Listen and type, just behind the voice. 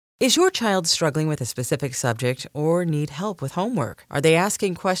Is your child struggling with a specific subject or need help with homework? Are they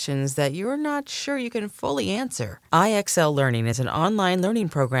asking questions that you're not sure you can fully answer? IXL Learning is an online learning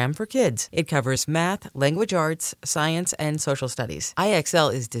program for kids. It covers math, language arts, science, and social studies.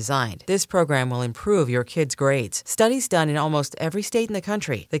 IXL is designed. This program will improve your kids' grades. Studies done in almost every state in the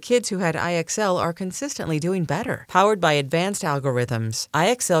country. The kids who had IXL are consistently doing better. Powered by advanced algorithms,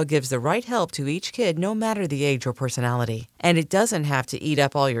 IXL gives the right help to each kid no matter the age or personality. And it doesn't have to eat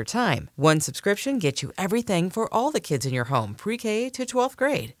up all your time. One subscription gets you everything for all the kids in your home, pre-K to 12th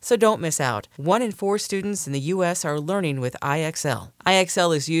grade. So don't miss out. 1 in 4 students in the U.S. are learning with IXL.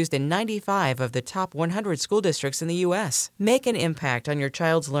 IXL is used in 95 of the top 100 school districts in the U.S. Make an impact on your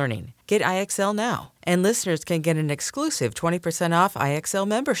child's learning. Get IXL now. And listeners can get an exclusive 20% off IXL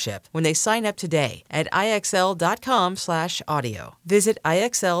membership when they sign up today at IXL.com/audio. Visit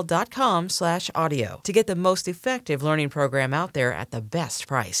IXL.com/audio to get the most effective learning program out there at the best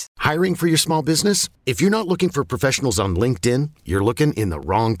price. Hiring for your small business? If you're not looking for professionals on LinkedIn, you're looking in the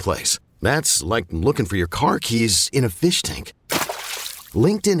wrong place. That's like looking for your car keys in a fish tank.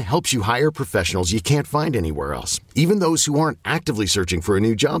 LinkedIn helps you hire professionals you can't find anywhere else, even those who aren't actively searching for a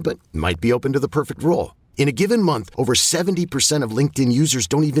new job but might be open to the perfect role. In a given month, over 70% of LinkedIn users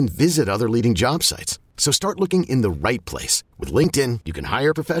don't even visit other leading job sites. So start looking in the right place. With LinkedIn, you can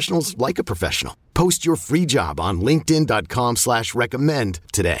hire professionals like a professional. Post your free job on linkedin.com/recommend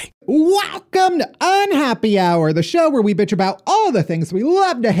today. Welcome to Unhappy Hour, the show where we bitch about all the things we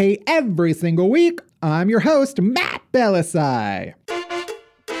love to hate every single week. I'm your host, Matt Belisai.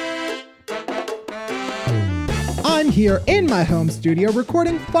 I'm here in my home studio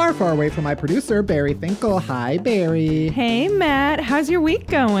recording far, far away from my producer, Barry Finkel. Hi, Barry. Hey, Matt. How's your week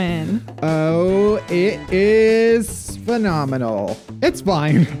going? Oh, it is phenomenal. It's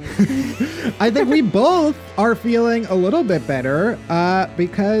fine. I think we both are feeling a little bit better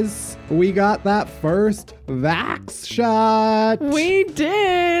because we got that first vax shot. We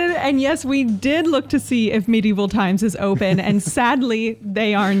did. And yes, we did look to see if Medieval Times is open. And sadly,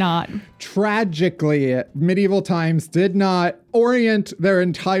 they are not. Tragically, Medieval Times did not orient their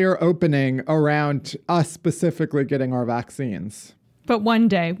entire opening around us specifically getting our vaccines. But one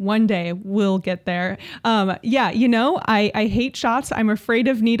day we'll get there. I hate shots. I'm afraid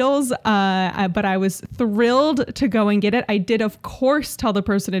of needles, but I was thrilled to go and get it. I did, of course, tell the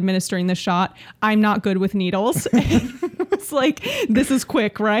person administering the shot, I'm not good with needles. It's like, this is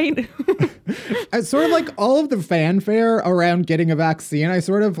quick, right? It's sort of like all of the fanfare around getting a vaccine. I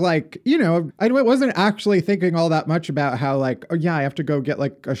sort of like, I wasn't actually thinking all that much about how like, oh yeah, I have to go get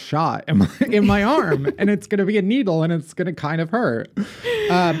like a shot in my arm and it's going to be a needle and it's going to kind of hurt.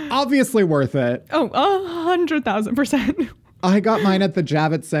 Obviously worth it. Oh, 100,000%. I got mine at the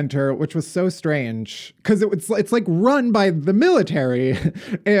Javits Center, which was so strange because it's like run by the military,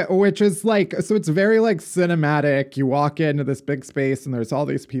 which is like, so it's very like cinematic. You walk into this big space and there's all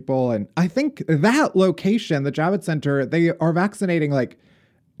these people. And I think that location, the Javits Center, they are vaccinating like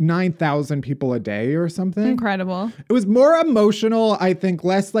 9,000 people a day or something. Incredible. It was more emotional, I think,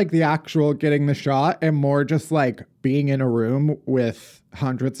 less like the actual getting the shot and more just like being in a room with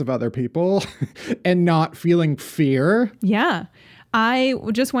hundreds of other people and not feeling fear. Yeah. I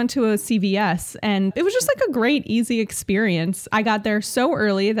just went to a CVS and it was just like a great, easy experience. I got there so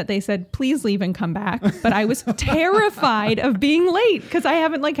early that they said, please leave and come back. But I was terrified of being late because I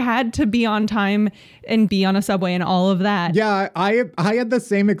haven't like had to be on time and be on a subway and all of that. Yeah, I had the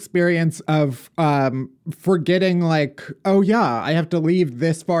same experience of forgetting like, oh yeah, I have to leave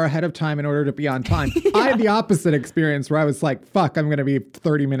this far ahead of time in order to be on time. Yeah. I had the opposite experience where I was like, fuck, I'm going to be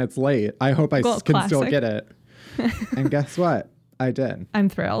 30 minutes late. I hope I can still get it. And guess what? I did. I'm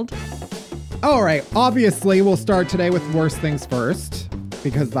thrilled. All right. Obviously, we'll start today with worst things first,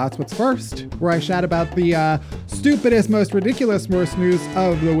 because that's what's first, where I chat about the stupidest, most ridiculous worst news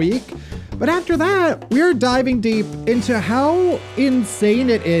of the week. But after that, we're diving deep into how insane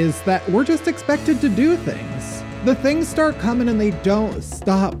it is that we're just expected to do things. The things start coming and they don't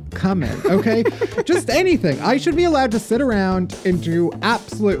stop coming, okay? Just anything. I should be allowed to sit around and do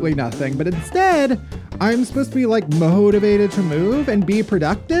absolutely nothing, but instead, I'm supposed to be like motivated to move and be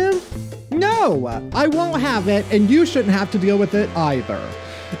productive? No, I won't have it, and you shouldn't have to deal with it either.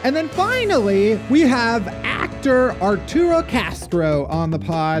 And then finally, we have actor Arturo Castro on the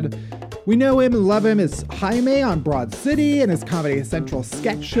pod. We know him and love him as Jaime on Broad City and his Comedy Central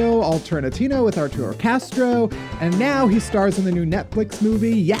sketch show, Alternatino with Arturo Castro. And now he stars in the new Netflix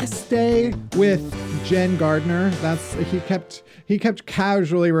movie, Yes Day, with Jen Gardner. He kept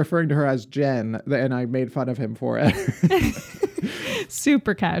casually referring to her as Jen, and I made fun of him for it.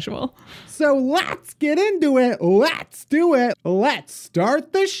 Super casual. So let's get into it. Let's do it. Let's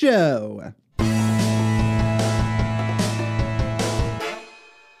start the show.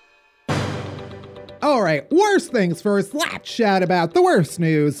 All right, worst things first. Let's chat about the worst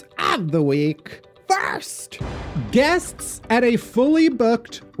news of the week. First, guests at a fully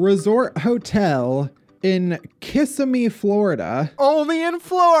booked resort hotel in Kissimmee, Florida. Only in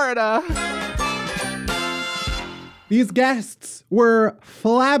Florida. These guests were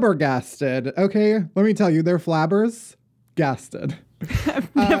flabbergasted. Okay, let me tell you, they're flabbers. Gasted.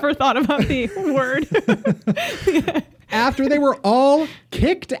 I've never thought about the word. After they were all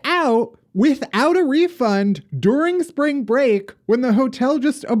kicked out without a refund during spring break when the hotel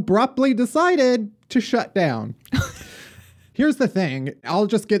just abruptly decided to shut down. Here's the thing. I'll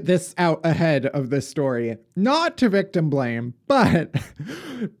just get this out ahead of this story. Not to victim blame, but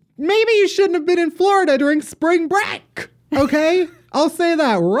maybe you shouldn't have been in Florida during spring break. Okay? I'll say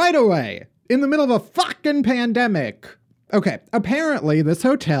that right away. In the middle of a fucking pandemic. Okay, apparently this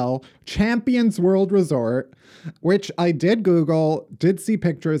hotel, Champions World Resort, which I did Google, did see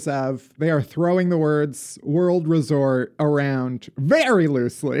pictures of, they are throwing the words World Resort around very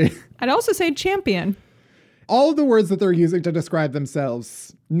loosely. I'd also say champion. All of the words that they're using to describe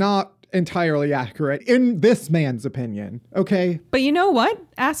themselves, not entirely accurate in this man's opinion, okay? But you know what?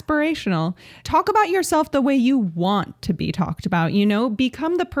 Aspirational. Talk about yourself the way you want to be talked about, you know?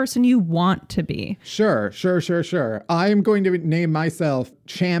 Become the person you want to be. Sure. I'm going to name myself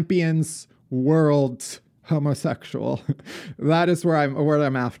Champions World Homosexual. That is where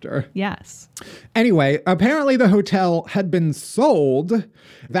I'm after. Yes. Anyway, apparently the hotel had been sold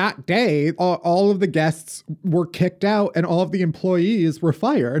that day. All of the guests were kicked out and all of the employees were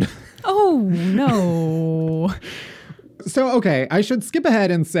fired. Oh, no. So, okay, I should skip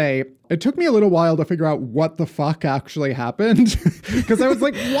ahead and say it took me a little while to figure out what the fuck actually happened. Because I was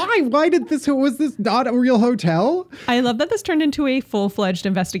like, why? Was this not a real hotel? I love that this turned into a full-fledged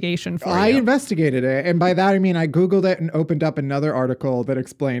investigation for you. I investigated it. And by that, I mean, I Googled it and opened up another article that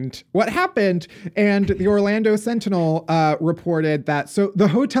explained what happened. And the Orlando Sentinel reported that. So the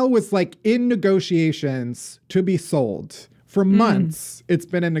hotel was like in negotiations to be sold. For months, it's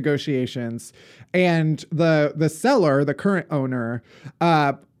been in negotiations. And the seller, the current owner,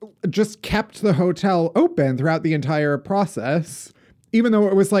 just kept the hotel open throughout the entire process, even though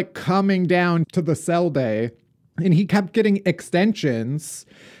it was like coming down to the sell day. And he kept getting extensions.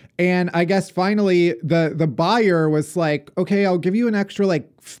 And I guess finally the buyer was like, okay, I'll give you an extra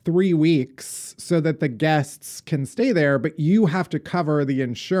like 3 weeks so that the guests can stay there, but you have to cover the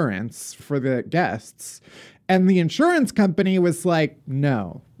insurance for the guests. And the insurance company was like,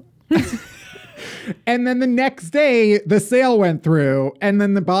 no. And then the next day, the sale went through. And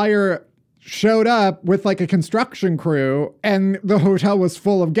then the buyer showed up with like a construction crew. And the hotel was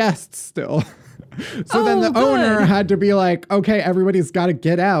full of guests still. So then the owner had to be like, okay, everybody's got to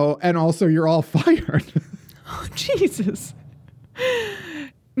get out. And also, you're all fired. Oh, Jesus.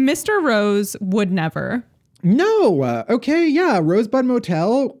 Mr. Rose would never. No. Okay. Yeah. Rosebud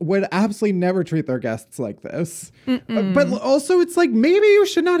Motel would absolutely never treat their guests like this. But also it's like, maybe you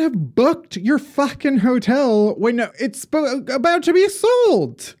should not have booked your fucking hotel when it's about to be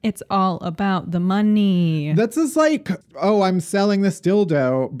sold. It's all about the money. That's just like, oh, I'm selling this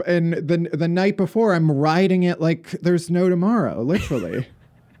dildo. And the night before I'm riding it like there's no tomorrow, literally.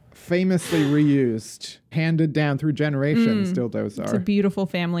 Famously reused, handed down through generations, dildos are. It's a beautiful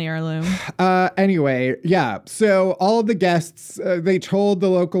family heirloom. Anyway, yeah. So all of the guests, they told the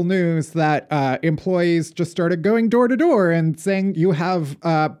local news that employees just started going door to door and saying, you have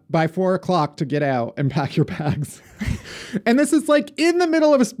by 4 o'clock to get out and pack your bags. And this is like in the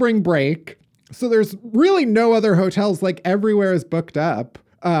middle of a spring break. So there's really no other hotels, like everywhere is booked up.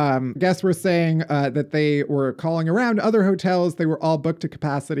 Guests were saying that they were calling around other hotels. They were all booked to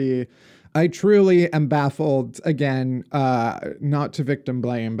capacity. I truly am baffled, again, not to victim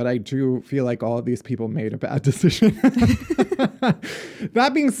blame, but I do feel like all of these people made a bad decision.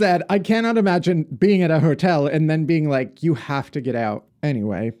 That being said, I cannot imagine being at a hotel and then being like, you have to get out.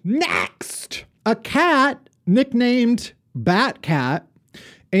 Anyway, next, a cat nicknamed Bat Cat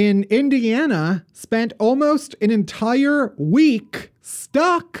in Indiana spent almost an entire week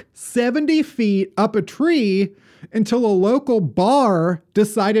stuck 70 feet up a tree until a local bar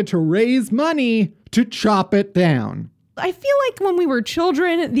decided to raise money to chop it down. I feel like when we were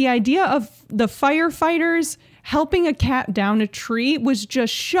children, the idea of the firefighters helping a cat down a tree was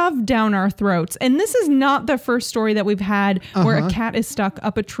just shoved down our throats. And this is not the first story that we've had where a cat is stuck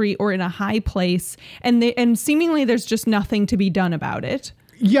up a tree or in a high place and seemingly there's just nothing to be done about it.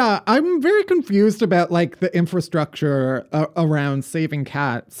 Yeah, I'm very confused about like the infrastructure around saving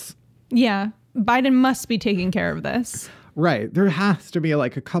cats. Yeah, Biden must be taking care of this. Right. There has to be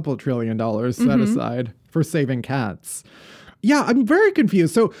like a couple $1 trillion set aside for saving cats. Yeah, I'm very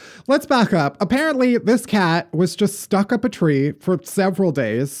confused. So let's back up. Apparently, this cat was just stuck up a tree for several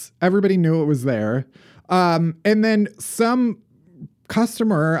days. Everybody knew it was there. And then some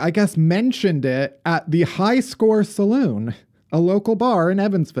customer, I guess, mentioned it at the High Score Saloon, a local bar in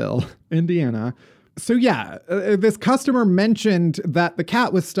Evansville, Indiana. So yeah, this customer mentioned that the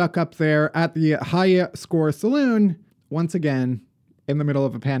cat was stuck up there at the High Score Saloon. Once again, in the middle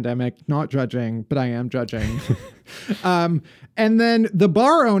of a pandemic, not judging, but I am judging. And then the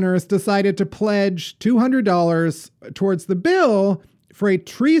bar owners decided to pledge $200 towards the bill for a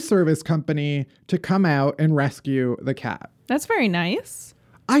tree service company to come out and rescue the cat. That's very nice.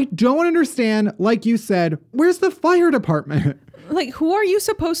 I don't understand, like you said, where's the fire department? Like, who are you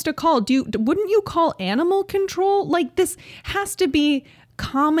supposed to call? Wouldn't you call animal control? Like, this has to be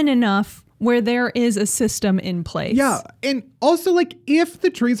common enough where there is a system in place. Yeah. And also, like, if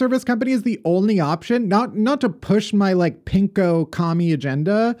the tree service company is the only option, not to push my like pinko commie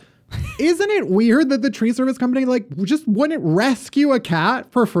agenda, isn't it weird that the tree service company like just wouldn't rescue a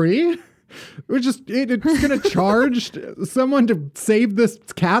cat for free? It's going to charge someone to save this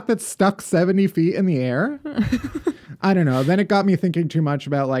cat that's stuck 70 feet in the air. I don't know. Then it got me thinking too much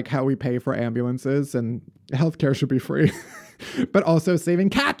about like how we pay for ambulances, and healthcare should be free. But also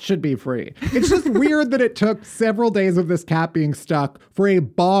saving cats should be free. It's just weird that it took several days of this cat being stuck for a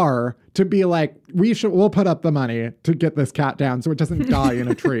bar to be like, we'll put up the money to get this cat down so it doesn't die in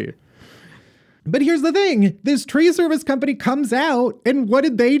a tree. But here's the thing. This tree service company comes out, and what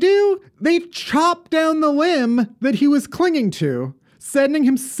did they do? They chopped down the limb that he was clinging to, sending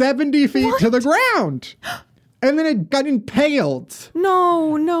him 70 feet to the ground. And then it got impaled.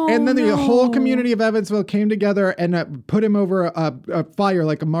 No. And then the whole community of Evansville came together and put him over a fire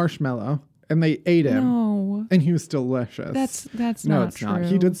like a marshmallow. And they ate him. No. And he was delicious. That's no, not it's true. not.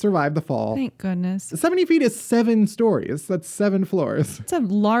 He did survive the fall. Thank goodness. 70 feet is 7 stories. That's 7 floors. It's a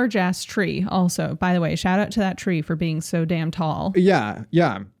large ass tree also. By the way, shout out to that tree for being so damn tall. Yeah.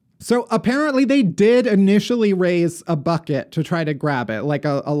 So apparently they did initially raise a bucket to try to grab it, like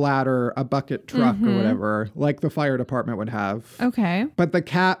a ladder, a bucket truck or whatever, like the fire department would have. Okay. But the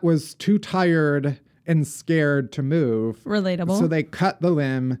cat was too tired and scared to move. Relatable. So they cut the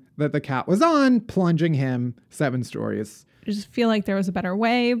limb that the cat was on, plunging him 7 stories. I just feel like there was a better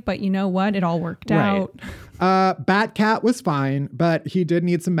way, but you know what? It all worked out. Bat Cat was fine, but he did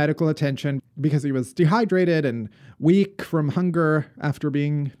need some medical attention because he was dehydrated and weak from hunger after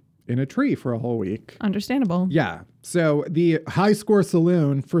being in a tree for a whole week. Understandable. Yeah. So the High Score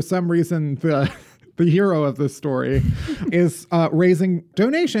Saloon, for some reason, the hero of this story, is raising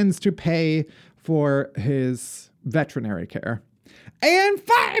donations to pay for his veterinary care. And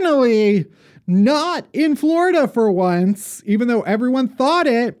finally, not in Florida for once, even though everyone thought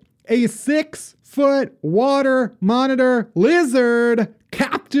it, a 6-foot water monitor lizard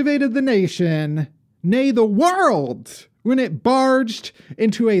captivated the nation, nay, the world, when it barged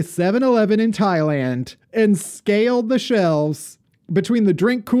into a 7-Eleven in Thailand and scaled the shelves between the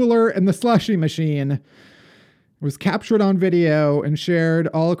drink cooler and the slushie machine. It was captured on video and shared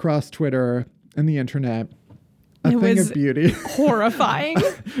all across Twitter and the internet. A thing of beauty. Horrifying.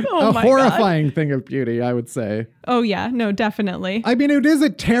 Oh my horrifying thing of beauty, I would say. Oh yeah, no, definitely. I mean, it is a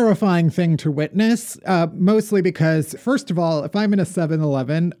terrifying thing to witness, mostly because, first of all, if I'm in a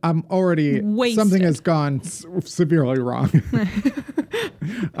 7-Eleven, I'm already, wasted. Something has gone severely wrong.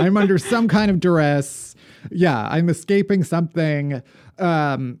 I'm under some kind of duress. Yeah, I'm escaping something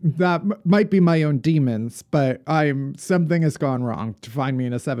that might be my own demons, but something has gone wrong to find me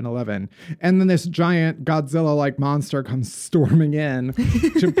in a 7-Eleven. And then this giant Godzilla-like monster comes storming in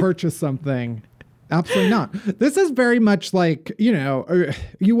to purchase something. Absolutely not. This is very much like,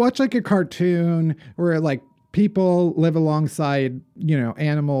 you watch like a cartoon where like people live alongside,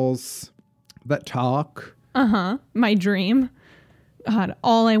 animals that talk. Uh-huh. My dream. God,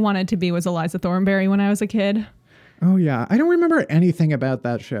 all I wanted to be was Eliza Thornberry when I was a kid. Oh, yeah. I don't remember anything about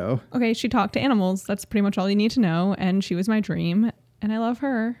that show. Okay, she talked to animals. That's pretty much all you need to know. And she was my dream. And I love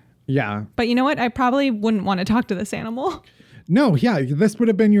her. Yeah. But you know what? I probably wouldn't want to talk to this animal. No, yeah. This would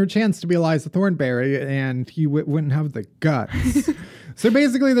have been your chance to be Eliza Thornberry, and you wouldn't have the guts. So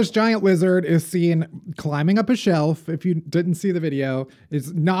basically, this giant lizard is seen climbing up a shelf. If you didn't see the video,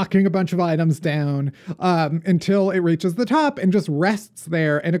 is knocking a bunch of items down until it reaches the top and just rests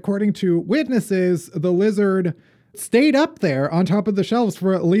there. And according to witnesses, the lizard stayed up there on top of the shelves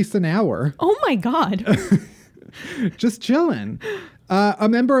for at least an hour. Oh my God. Just chilling. A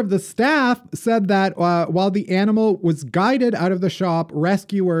member of the staff said that while the animal was guided out of the shop,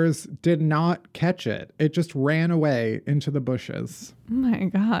 rescuers did not catch it. It just ran away into the bushes. Oh my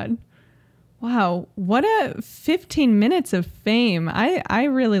God. Wow. What a 15 minutes of fame. I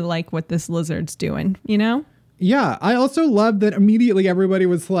really like what this lizard's doing, you know? Yeah, I also love that immediately everybody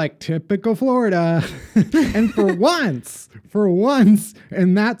was like, typical Florida. And for once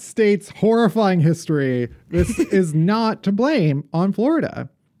in that state's horrifying history, this is not to blame on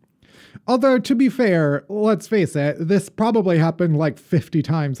Florida. Although, to be fair, let's face it, this probably happened like 50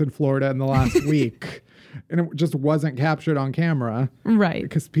 times in Florida in the last week. And it just wasn't captured on camera. Right.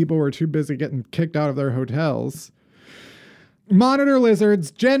 Because people were too busy getting kicked out of their hotels. Monitor lizards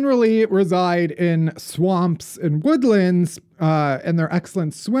generally reside in swamps and woodlands, and they're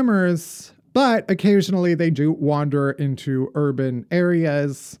excellent swimmers, but occasionally they do wander into urban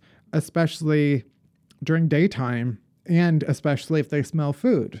areas, especially during daytime, and especially if they smell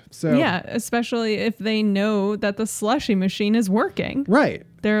food. So yeah, especially if they know that the slushy machine is working. Right.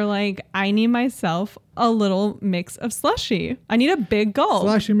 They're like, I need myself a little mix of slushy. I need a big gulp.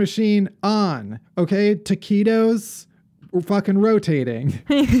 Slushy machine on. Okay, taquitos. Fucking rotating.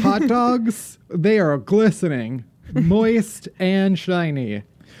 Hot dogs, they are glistening, moist and shiny.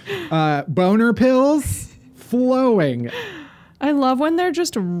 Boner pills, flowing. I love when they're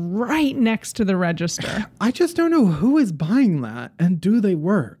just right next to the register. I just don't know who is buying that and do they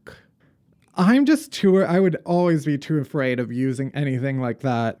work? I would always be too afraid of using anything like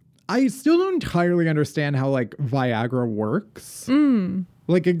that. I still don't entirely understand how like Viagra works.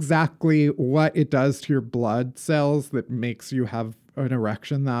 Like exactly what it does to your blood cells that makes you have an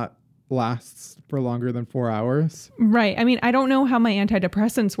erection that lasts for longer than 4 hours. Right. I mean, I don't know how my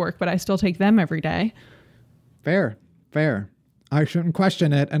antidepressants work, but I still take them every day. Fair. I shouldn't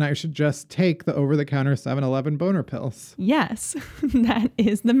question it, and I should just take the over-the-counter 7-Eleven boner pills. Yes, that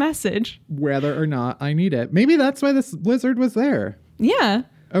is the message. Whether or not I need it. Maybe that's why this lizard was there. Yeah.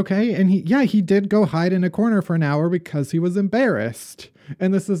 Okay, and he did go hide in a corner for an hour because he was embarrassed.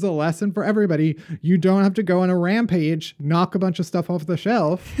 And this is a lesson for everybody. You don't have to go on a rampage, knock a bunch of stuff off the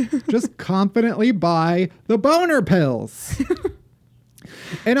shelf. Just confidently buy the boner pills.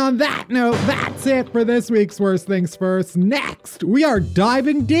 And on that note, that's it for this week's Worst Things First. Next, we are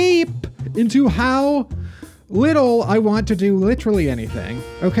diving deep into how little I want to do literally anything.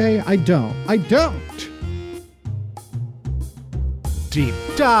 Okay, I don't. Deep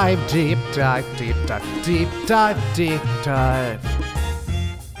dive, deep dive, deep dive, deep dive, deep dive.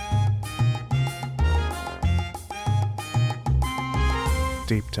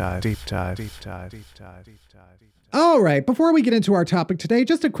 Deep dive, deep dive, deep dive, deep dive, deep dive, deep dive. All right, before we get into our topic today,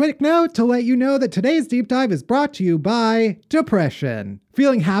 just a quick note to let you know that today's deep dive is brought to you by depression.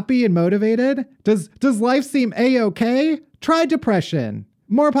 Feeling happy and motivated? Does life seem a-okay? Try depression.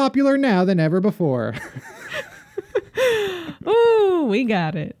 More popular now than ever before. Ooh, we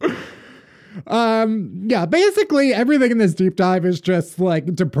got it. Yeah, basically everything in this deep dive is just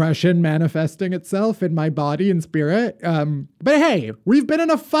like depression manifesting itself in my body and spirit. But hey, we've been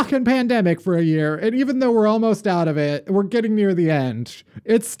in a fucking pandemic for a year, and even though we're almost out of it, we're getting near the end.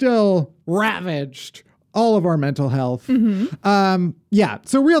 It's still ravaged all of our mental health. Yeah,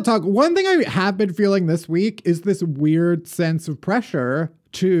 so real talk. One thing I have been feeling this week is this weird sense of pressure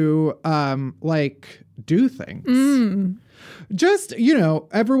to like do things. Just,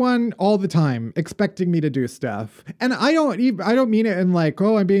 everyone all the time expecting me to do stuff. And I don't mean it in like,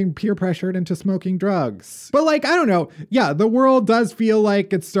 oh, I'm being peer pressured into smoking drugs. But like, I don't know. Yeah, the world does feel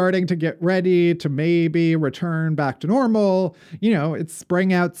like it's starting to get ready to maybe return back to normal. It's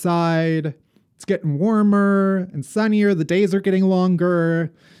spring outside. It's getting warmer and sunnier. The days are getting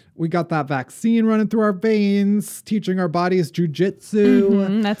longer. We got that vaccine running through our veins, teaching our bodies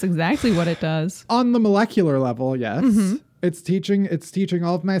jujitsu. That's exactly what it does. On the molecular level, yes. It's teaching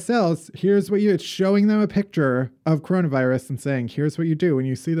all of my cells. It's showing them a picture of coronavirus and saying, here's what you do when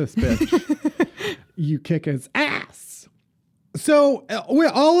you see this bitch. You kick his ass. So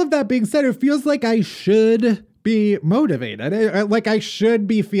with all of that being said, it feels like I should be motivated. Like I should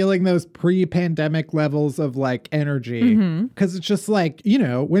be feeling those pre-pandemic levels of like energy. Cause it's just like,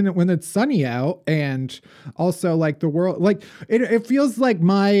 when it's sunny out and also like the world, like it feels like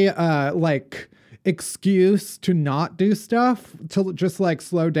my, like excuse to not do stuff, to just like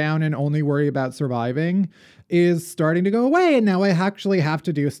slow down and only worry about surviving, is starting to go away. And now I actually have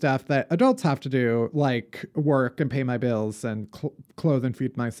to do stuff that adults have to do, like work and pay my bills and clothe and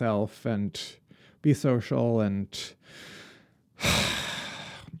feed myself and be social and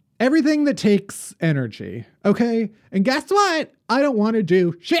everything that takes energy. Okay. And guess what? I don't want to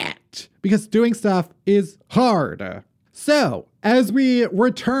do shit because doing stuff is hard. So, as we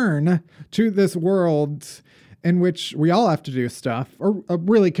return to this world in which we all have to do stuff, or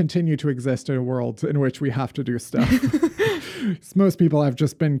really continue to exist in a world in which we have to do stuff. Most people have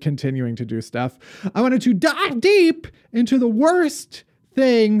just been continuing to do stuff. I wanted to dive deep into the worst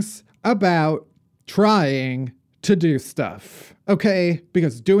things about trying to do stuff. Okay?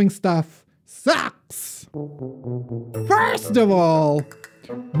 Because doing stuff sucks. First of all,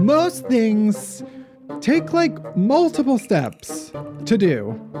 most things take like multiple steps to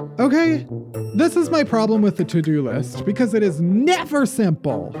do. Okay? This is my problem with the to-do list because it is never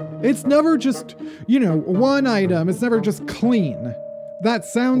simple. It's never just, one item. It's never just clean. That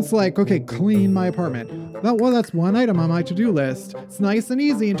sounds like, okay, clean my apartment. That's one item on my to-do list. It's nice and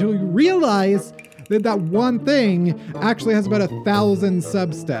easy until you realize that one thing actually has about 1,000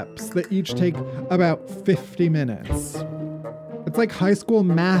 sub-steps that each take about 50 minutes. It's like high school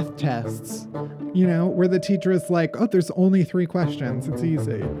math tests, where the teacher is like, oh, there's only 3 questions. It's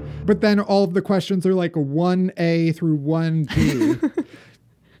easy. But then all of the questions are like 1A through 1B.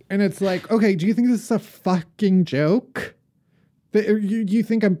 And it's like, okay, do you think this is a fucking joke? You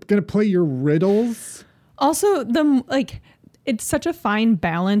think I'm going to play your riddles? Also, it's such a fine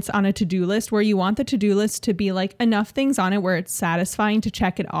balance on a to-do list where you want the to-do list to be like enough things on it where it's satisfying to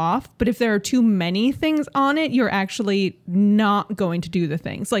check it off. But if there are too many things on it, you're actually not going to do the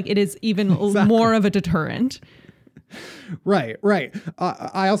things. Like it is even more of a deterrent. Right.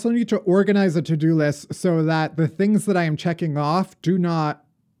 I also need to organize a to-do list so that the things that I am checking off do not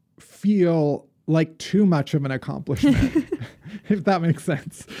feel like too much of an accomplishment, if that makes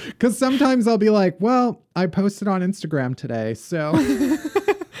sense. Because sometimes I'll be like, well, I posted on Instagram today, so.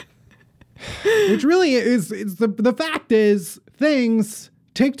 Which really is the fact is things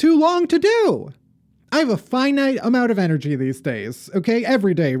take too long to do. I have a finite amount of energy these days, okay?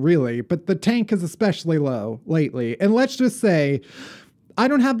 Every day, really, but the tank is especially low lately. And let's just say, I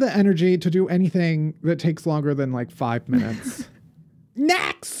don't have the energy to do anything that takes longer than like 5 minutes.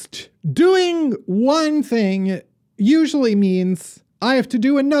 Next, doing one thing usually means I have to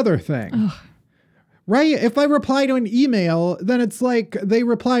do another thing. Ugh. Right? If I reply to an email, then it's like they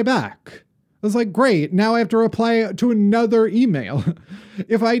reply back. It's like, great, now I have to reply to another email.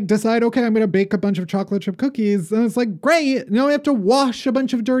 If I decide, okay, I'm going to bake a bunch of chocolate chip cookies, then it's like, great, now I have to wash a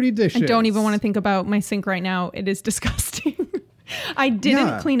bunch of dirty dishes. I don't even want to think about my sink right now. It is disgusting. I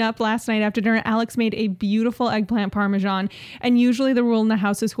didn't clean up last night after dinner. Alex made a beautiful eggplant parmesan. And usually the rule in the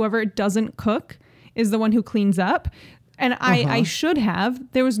house is whoever doesn't cook is the one who cleans up. And I should have.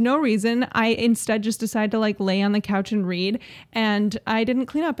 There was no reason. I instead just decided to like lay on the couch and read. And I didn't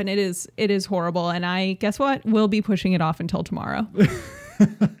clean up. And it is horrible. And I, guess what? Will be pushing it off until tomorrow.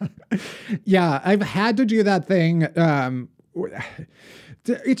 Yeah, I've had to do that thing.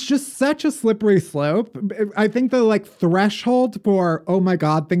 It's just such a slippery slope. I think the like threshold for, oh my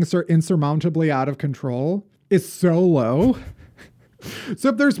God, things are insurmountably out of control is so low. So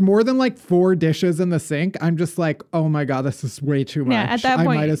if there's more than like 4 dishes in the sink, I'm just like, oh my God, this is way too much. Yeah, at that point,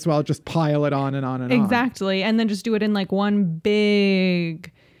 I might as well just pile it on and on and on. Exactly. And then just do it in like one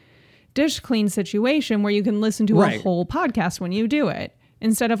big dish clean situation where you can listen to a whole podcast when you do it.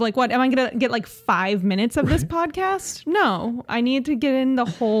 Instead of like, what, am I going to get like 5 minutes of this podcast? No, I need to get in the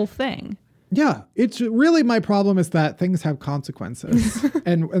whole thing. Yeah, it's really my problem is that things have consequences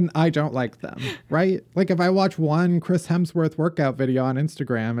and I don't like them, right? Like if I watch one Chris Hemsworth workout video on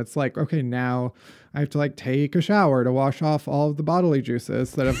Instagram, it's like, okay, now I have to like take a shower to wash off all of the bodily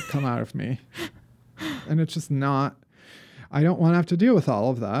juices that have come out of me. And it's just not, I don't want to have to deal with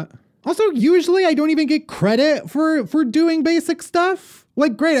all of that. Also, usually I don't even get credit for doing basic stuff.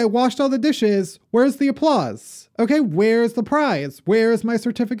 Like, great, I washed all the dishes. Where's the applause? Okay, where's the prize? Where's my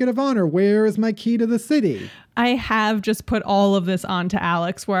certificate of honor? Where is my key to the city? I have just put all of this on to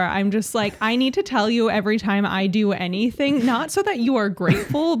Alex where I'm just like, I need to tell you every time I do anything, not so that you are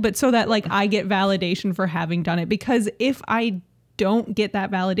grateful, but so that like I get validation for having done it. Because if I don't get that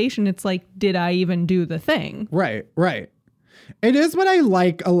validation, it's like, did I even do the thing? Right. It is what I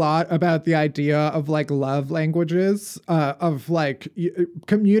like a lot about the idea of like love languages, of like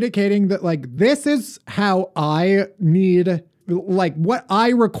communicating that like this is how I need, like what I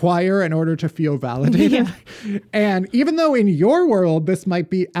require in order to feel validated. Yeah. And even though in your world, this might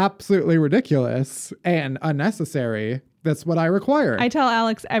be absolutely ridiculous and unnecessary, that's what I require. I tell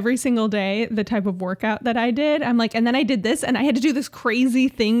Alex every single day the type of workout that I did. I'm like, and then I did this and I had to do this crazy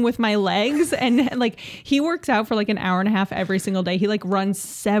thing with my legs. And like, he works out for like an hour and a half every single day. He like runs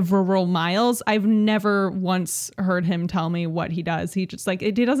several miles. I've never once heard him tell me what he does. He just like,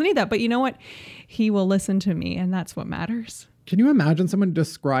 he doesn't need that. But you know what? He will listen to me and that's what matters. Can you imagine someone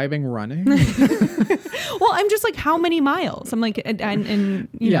describing running? Well, I'm just like, how many miles? I'm like, and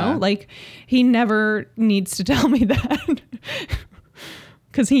you know, like he never needs to tell me that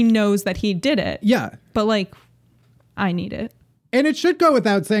because he knows that he did it. Yeah. But like, I need it. And it should go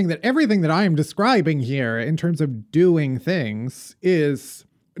without saying that everything that I am describing here in terms of doing things is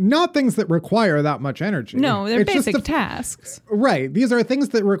not things that require that much energy. No, they're It's just basic tasks. Right. These are things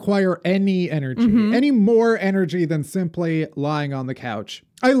that require any energy, any more energy than simply lying on the couch.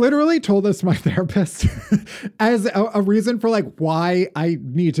 I literally told this to my therapist as a reason for like why I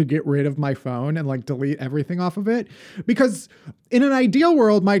need to get rid of my phone and like delete everything off of it. Because in an ideal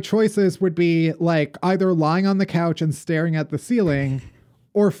world, my choices would be like either lying on the couch and staring at the ceiling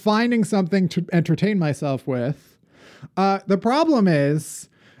or finding something to entertain myself with. The problem is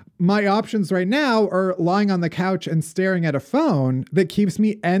my options right now are lying on the couch and staring at a phone that keeps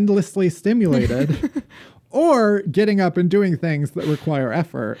me endlessly stimulated or getting up and doing things that require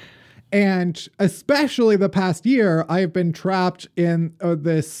effort. And especially the past year, I've been trapped in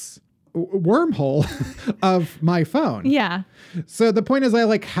this wormhole of my phone. Yeah. So the point is I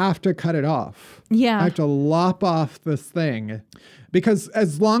like have to cut it off. Yeah. I have to lop off this thing because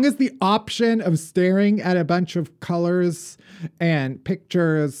as long as the option of staring at a bunch of colors and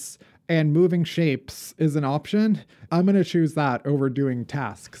pictures and moving shapes is an option, I'm going to choose that over doing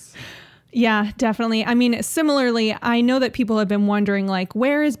tasks. Yeah, definitely. I mean, similarly, I know that people have been wondering, like,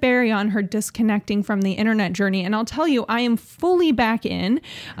 where is Barry on her disconnecting from the internet journey? And I'll tell you, I am fully back in.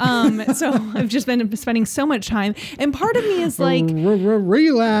 So I've just been spending so much time. And part of me is like,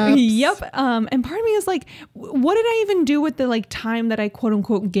 relapse. Yep. And part of me is like, what did I even do with the like time that I quote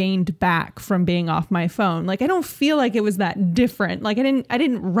unquote gained back from being off my phone? Like, I don't feel like it was that different. Like I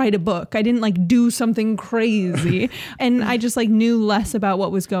didn't write a book. I didn't like do something crazy. And I just like knew less about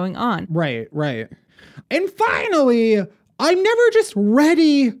what was going on. Right. And finally, I'm never just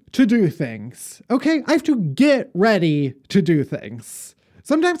ready to do things. Okay? I have to get ready to do things.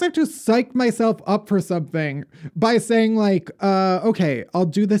 Sometimes I have to psych myself up for something by saying like, okay, I'll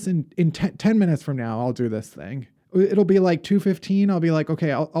do this in 10 minutes from now. I'll do this thing. It'll be like 2:15. I'll be like,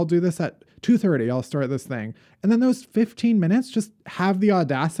 okay, I'll do this at 2:30. I'll start this thing. And then those 15 minutes just have the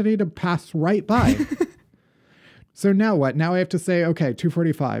audacity to pass right by. So now what? Now I have to say, okay,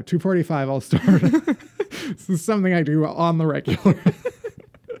 2:45. 2:45, I'll start. This is something I do on the regular.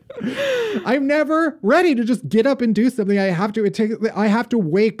 I'm never ready to just get up and do something. I have to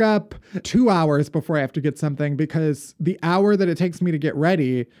wake up 2 hours before I have to get something because the hour that it takes me to get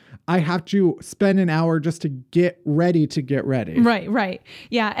ready, I have to spend an hour just to get ready to get ready. Right.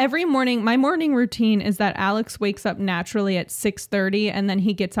 Yeah. Every morning, my morning routine is that Alex wakes up naturally at 6:30 and then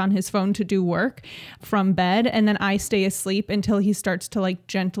he gets on his phone to do work from bed. And then I stay asleep until he starts to like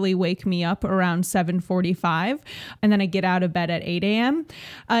gently wake me up around 7:45. And then I get out of bed at 8 a.m.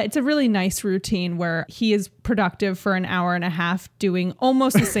 It's a really nice routine where he is productive for an hour and a half doing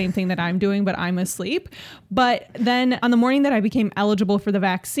almost the same thing that I'm doing, but I'm asleep. But then on the morning that I became eligible for the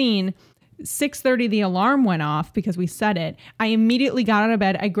vaccine, 6:30, the alarm went off because we set it. I immediately got out of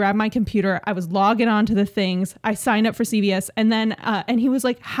bed. I grabbed my computer. I was logging onto the things. I signed up for CVS. And then, and he was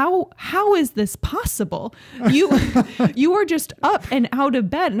like, how is this possible? You are just up and out of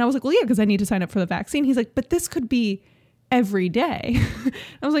bed. And I was like, well, yeah, because I need to sign up for the vaccine. He's like, but this could be every day.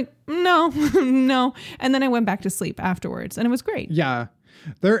 I was like, no. And then I went back to sleep afterwards and it was great. Yeah.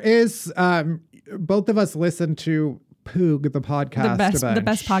 There is, both of us listened to Poog, the podcast. The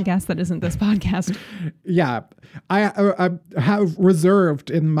best podcast that isn't this podcast. Yeah. I have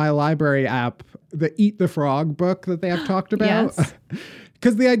reserved in my library app the Eat the Frog book that they have talked about. Yes.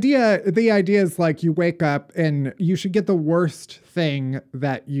 Because the idea is like you wake up and you should get the worst thing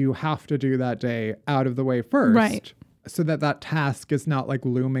that you have to do that day out of the way first. Right. So that task is not like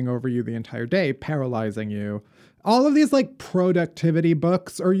looming over you the entire day, paralyzing you. All of these like productivity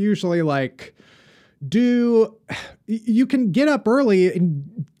books are usually like, you can get up early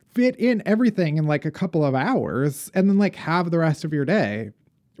and fit in everything in like a couple of hours and then like have the rest of your day.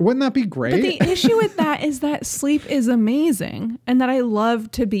 Wouldn't that be great? But the issue with that is that sleep is amazing and that I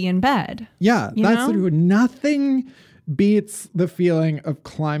love to be in bed. Yeah, nothing beats the feeling of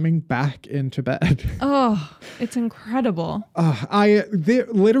climbing back into bed. Oh, it's incredible. The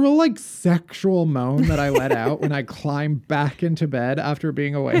literal like sexual moan that I let out when I climb back into bed after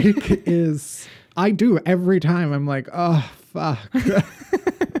being awake is, I do every time. I'm like, oh, fuck.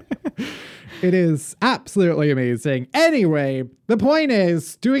 It is absolutely amazing. Anyway, the point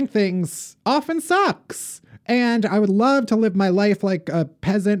is doing things often sucks. And I would love to live my life like a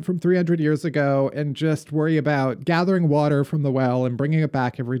peasant from 300 years ago and just worry about gathering water from the well and bringing it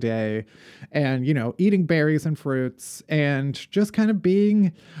back every day and, you know, eating berries and fruits and just kind of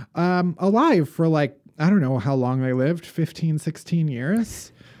being alive for like, I don't know how long they lived, 15, 16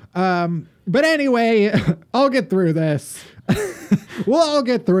 years. But anyway, I'll get through this. We'll all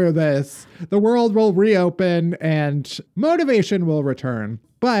get through this. The world will reopen and motivation will return.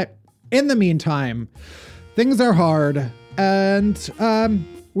 But in the meantime, things are hard and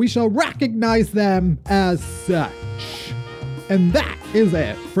we shall recognize them as such. And that is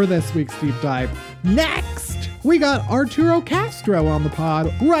it for this week's Deep Dive. Next, we got Arturo Castro on the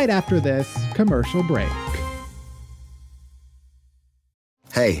pod right after this commercial break.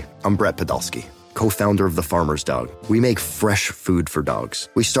 Hey, I'm Brett Podolsky, co-founder of The Farmer's Dog. We make fresh food for dogs.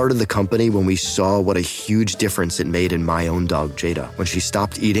 We started the company when we saw what a huge difference it made in my own dog, Jada, when she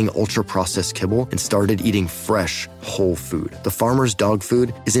stopped eating ultra-processed kibble and started eating fresh, whole food. The Farmer's Dog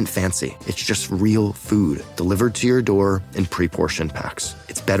food isn't fancy. It's just real food delivered to your door in pre-portioned packs.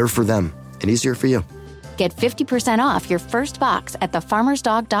 It's better for them and easier for you. Get 50% off your first box at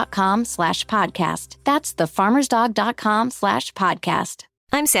thefarmersdog.com/podcast. That's thefarmersdog.com/podcast.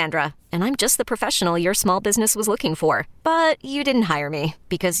 I'm Sandra, and I'm just the professional your small business was looking for. But you didn't hire me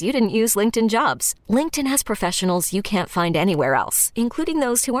because you didn't use LinkedIn Jobs. LinkedIn has professionals you can't find anywhere else, including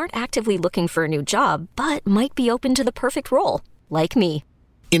those who aren't actively looking for a new job, but might be open to the perfect role, like me.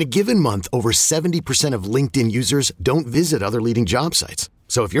 In a given month, over 70% of LinkedIn users don't visit other leading job sites.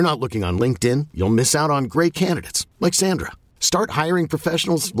 So if you're not looking on LinkedIn, you'll miss out on great candidates like Sandra. Start hiring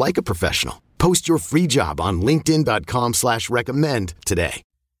professionals like a professional. Post your free job on linkedin.com/recommend today.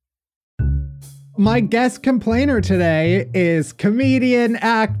 My guest complainer today is comedian,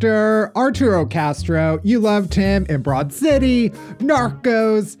 actor Arturo Castro. You loved him in Broad City,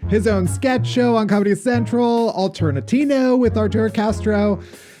 Narcos, his own sketch show on Comedy Central, Alternatino with Arturo Castro,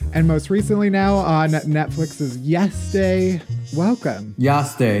 and most recently now on Netflix's Yes Day. Welcome.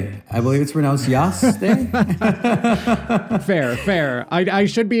 Yas Day. I believe it's pronounced Yas Day. Fair. I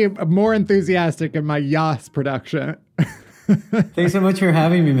should be more enthusiastic in my Yas production. Thanks so much for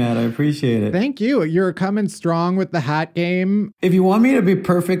having me, Matt. I appreciate it. Thank you. You're coming strong with the hat game. If you want me to be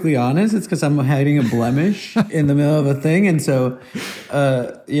perfectly honest, it's because I'm hiding a blemish in the middle of a thing. And so,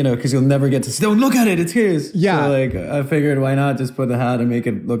 because you'll never get to say, don't look at it, it's his. Yeah. So, I figured why not just put the hat and make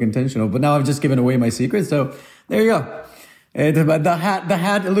it look intentional. But now I've just given away my secret. So there you go. The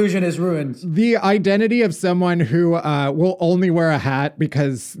hat illusion is ruined. The identity of someone who will only wear a hat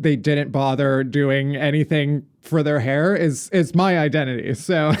because they didn't bother doing anything for their hair is my identity.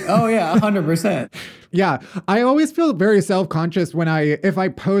 So oh yeah, 100%. Yeah, I always feel very self-conscious if I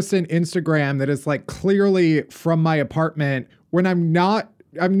post an Instagram that is like clearly from my apartment when I'm not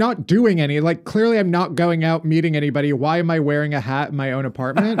doing any, like clearly I'm not going out meeting anybody. Why am I wearing a hat in my own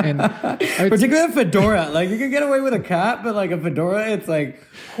apartment? And particularly a fedora. Like you can get away with a cap, but like a fedora, it's like,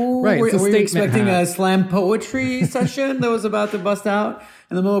 right, were you expecting a slam poetry session that was about to bust out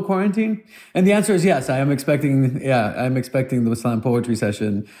in the middle of quarantine? And the answer is yes. I'm expecting the slam poetry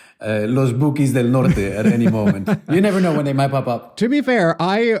session, Los Bukis del Norte at any moment. You never know when they might pop up. To be fair,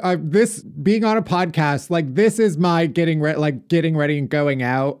 I this being on a podcast, like this is my getting ready and going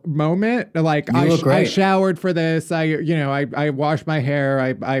out moment. Like I showered for this. I washed my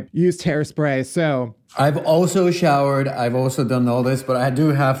hair. I used hairspray. So I've also showered. I've also done all this, but I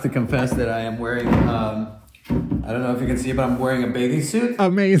do have to confess that I am wearing, I don't know if you can see, but I'm wearing a bathing suit.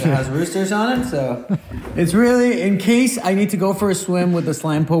 Amazing. That has roosters on it. So it's really, in case I need to go for a swim with the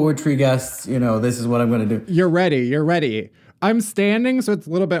slam poetry guests, this is what I'm going to do. You're ready. I'm standing, so it's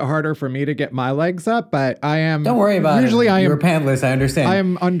a little bit harder for me to get my legs up, but I am. Don't worry about it. Usually You're pantless, I understand. I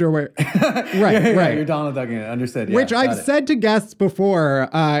am underwear. Right. You're Donald Ducking it. Understood. Yeah, which I've said to guests before,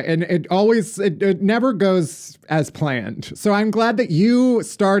 and it never goes as planned. So I'm glad that you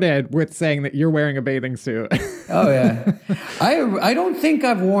started with saying that you're wearing a bathing suit. Oh yeah. I don't think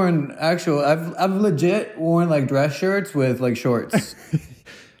I've worn I've legit worn like dress shirts with like shorts.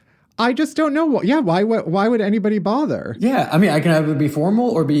 I just don't know. Yeah, why would anybody bother? Yeah, I mean, I can either be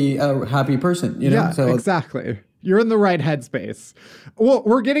formal or be a happy person, Yeah, so exactly. You're in the right headspace. Well,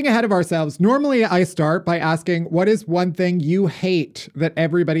 we're getting ahead of ourselves. Normally, I start by asking, what is one thing you hate that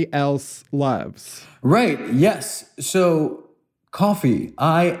everybody else loves? Right, yes. So Coffee.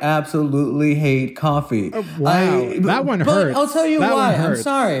 I absolutely hate coffee. Wow. That one hurts. I'll tell you That why. one hurts. I'm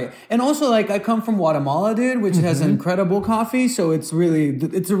sorry. And also, like, I come from Guatemala, dude, which has incredible coffee. So it's a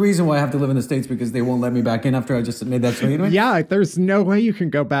reason why I have to live in the States, because they won't let me back in after I just made that statement. Yeah, there's no way you can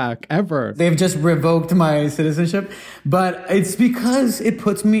go back ever. They've just revoked my citizenship. But it's because it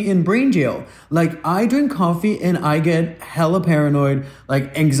puts me in brain jail. Like, I drink coffee and I get hella paranoid,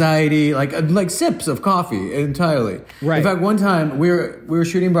 like anxiety, like sips of coffee entirely. Right. In fact, one time we were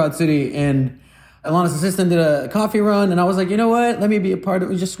shooting Broad City, and Alana's assistant did a coffee run, and I was like, you know what? Let me be a part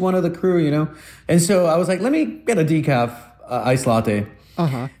of just one of the crew, you know? And so I was like, let me get a decaf iced latte.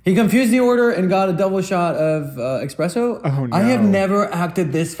 Uh-huh. He confused the order and got a double shot of espresso. Oh, no. I have never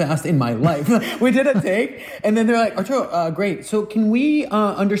acted this fast in my life. We did a take, and then they're like, Arturo, great. So can we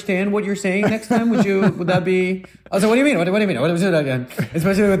understand what you're saying next time? Would that be... I was like, what do you mean? What do you mean? What was it again?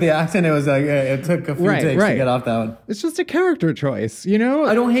 Especially with the accent, it was like, it took a few takes to get off that one. It's just a character choice, you know?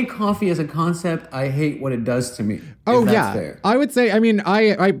 I don't hate coffee as a concept. I hate what it does to me. Oh, that's yeah. fair. I would say, I mean,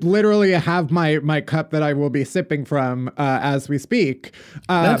 I literally have my cup that I will be sipping from as we speak.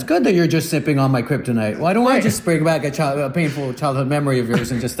 That's good that you're just sipping on my kryptonite. Why don't I just bring back a painful childhood memory of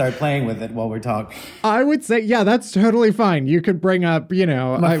yours and just start playing with it while we talk? I would say, yeah, that's totally fine. You could bring up, you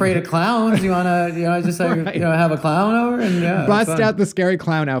know... I'm afraid of clowns. You want to just like, have a clown over? And bust out the scary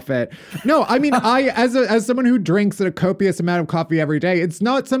clown outfit. No, I mean, as someone who drinks a copious amount of coffee every day, it's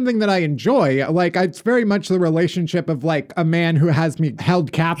not something that I enjoy. Like, it's very much the relationship of like a man who has me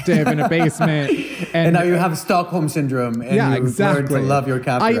held captive in a basement. And now you have Stockholm syndrome, and you've learned to love your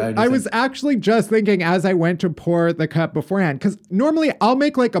captor. I was actually just thinking as I went to pour the cup beforehand, because normally I'll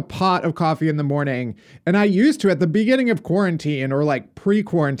make like a pot of coffee in the morning, and I used to at the beginning of quarantine or like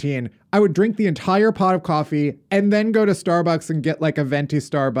pre-quarantine, I would drink the entire pot of coffee and then go to Starbucks and get like a venti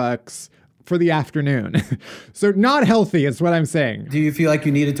Starbucks for the afternoon. So not healthy is what I'm saying. Do you feel like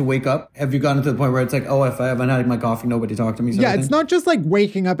you needed to wake up? Have you gotten to the point where it's like, oh, if I haven't had my coffee, nobody talk to me? Yeah, it's not just like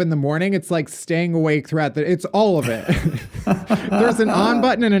waking up in the morning. It's like staying awake throughout it's all of it. There's an on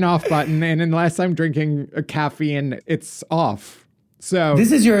button and an off button. And unless I'm drinking a caffeine, it's off. So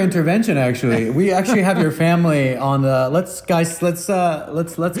this is your intervention, actually. We actually have your family on the. Let's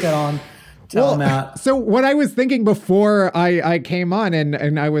get on. Tell Matt. So what I was thinking before I came on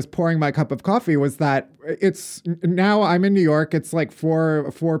and I was pouring my cup of coffee was that it's now I'm in New York. It's like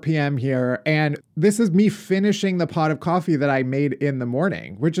 4 p.m. here, and this is me finishing the pot of coffee that I made in the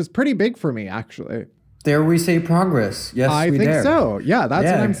morning, which is pretty big for me, actually. There we say progress. Yes, I think so. Yeah, that's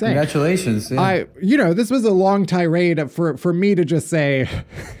what I'm saying. Congratulations. Yeah. This was a long tirade for me to just say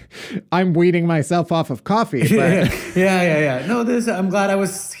I'm weaning myself off of coffee. But yeah. No, I'm glad I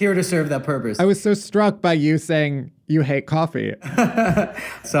was here to serve that purpose. I was so struck by you saying you hate coffee.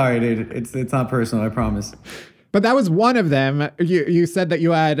 Sorry, dude. It's not personal, I promise. But that was one of them. You said that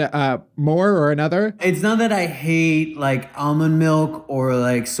you had more or another? It's not that I hate like almond milk or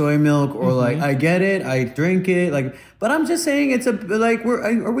like soy milk or like I get it, I drink it, like. But I'm just saying it's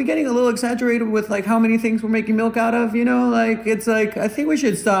are we getting a little exaggerated with like how many things we're making milk out of? You know, like it's like I think we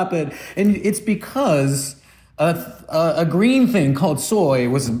should stop it, and it's because a green thing called soy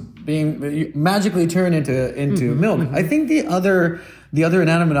was being magically turned into milk. I think the other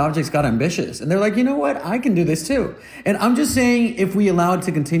inanimate objects got ambitious, and they're like, you know what? I can do this too. And I'm just saying, if we allow it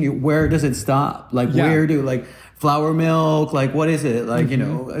to continue, where does it stop? Like, where do like flour milk? Like, what is it? Like, you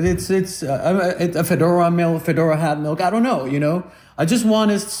know, it's a fedora hat milk. I don't know. You know, I just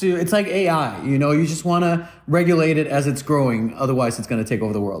want us to. It's like AI. You know, you just want to regulate it as it's growing. Otherwise, it's going to take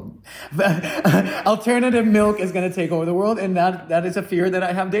over the world. Alternative milk is going to take over the world, and that is a fear that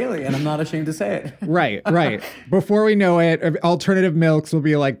I have daily, and I'm not ashamed to say it. Right. Before we know it, alternative milks will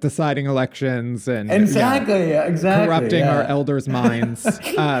be like deciding elections and exactly corrupting our elders' minds.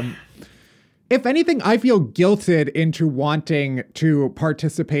 If anything, I feel guilted into wanting to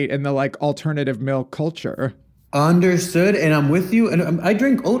participate in the like alternative milk culture. Understood, and I'm with you. And I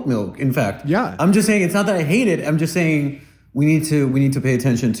drink oat milk, in fact. Yeah. I'm just saying it's not that I hate it. I'm just saying we need to pay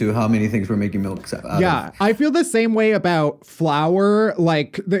attention to how many things we're making milk out of. I feel the same way about flour.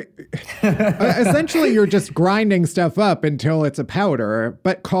 Like essentially, you're just grinding stuff up until it's a powder,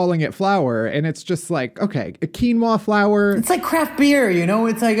 but calling it flour, and it's just like, okay, a quinoa flour. It's like craft beer, you know.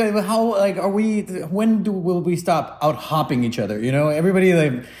 It's like how like are we? When will we stop out hopping each other? You know, everybody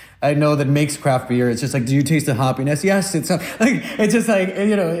like. I know that makes craft beer. It's just like, do you taste the hoppiness? Yes. It's like, it's just like,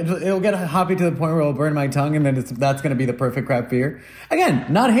 you know, it'll get hoppy to the point where it'll burn my tongue, and then that's going to be the perfect craft beer. Again,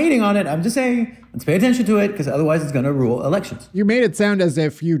 not hating on it. I'm just saying Let's pay attention to it because otherwise it's going to rule elections. You made it sound as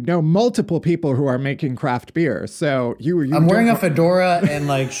if you know multiple people who are making craft beer. So I'm wearing a fedora and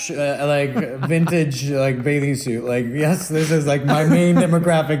like vintage like bathing suit. Like, yes, this is like my main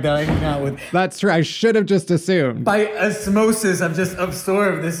demographic that I hang out with. That's true. I should have just assumed. By osmosis, I've just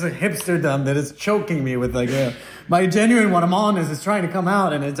absorbed this hipsterdom that is choking me with like, my genuine Guatemalan is trying to come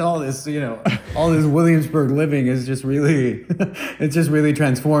out, and it's all this, all this Williamsburg living is just really, it's just really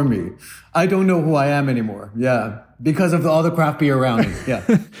transformed me. I don't know who I am anymore. Yeah. Because of all the craft beer around me. Yeah.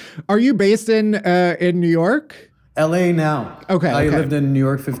 Are you based in New York? LA now. Okay. I lived in New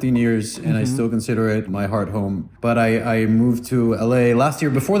York 15 years and I still consider it my heart home. But I moved to LA last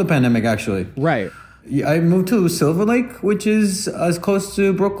year before the pandemic, actually. Right. I moved to Silver Lake, which is as close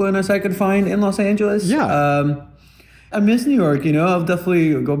to Brooklyn as I could find in Los Angeles. Yeah. I miss New York, I'll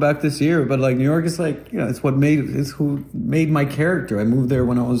definitely go back this year. But like New York is like, it's who made my character. I moved there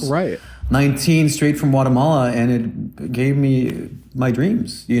when I was 19, straight from Guatemala, and it gave me my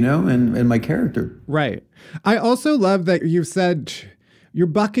dreams, and my character. Right. I also love that you said you're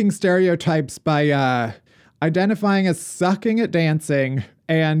bucking stereotypes by identifying as sucking at dancing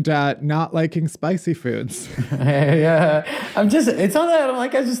and not liking spicy foods. Yeah. It's not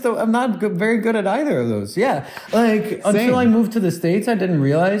that I'm not very good at either of those. Yeah. Like, until I moved to the States, I didn't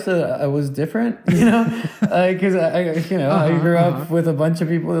realize that I was different, because I grew up with a bunch of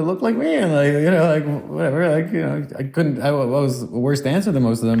people that looked like me and whatever, I was the worst dancer than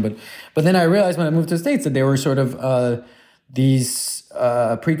most of them. But then I realized when I moved to the States that they were sort of these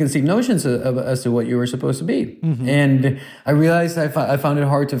preconceived notions as to what you were supposed to be. Mm-hmm. And I realized I found it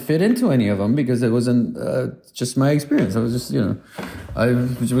hard to fit into any of them because it wasn't just my experience. I was just, I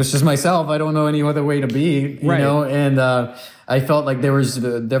was just myself. I don't know any other way to be, you know? And I felt like there was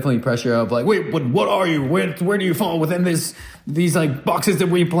definitely pressure of like, wait, what are you? Where do you fall within these like boxes that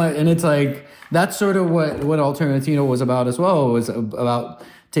we play? And it's like, that's sort of what Alternative was about as well. It was about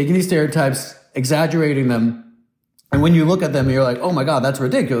taking these stereotypes, exaggerating them. And when you look at them, you're like, oh my God, that's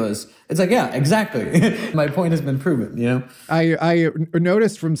ridiculous. It's like, yeah, exactly. My point has been proven, I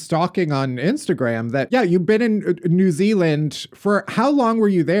noticed from stalking on Instagram that, you've been in New Zealand for how long were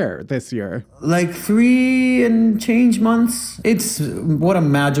you there this year? Like 3 and change months. It's what a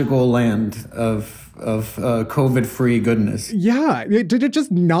magical land of COVID-free goodness. Yeah. Did it just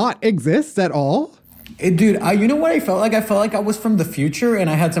not exist at all? Dude, you know what I felt like? I felt like I was from the future and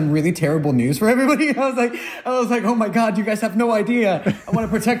I had some really terrible news for everybody. I was like, oh my God, you guys have no idea. I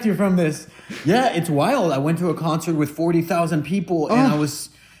want to protect you from this. Yeah, it's wild. I went to a concert with 40,000 people and I was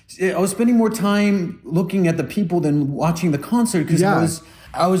spending more time looking at the people than watching the concert because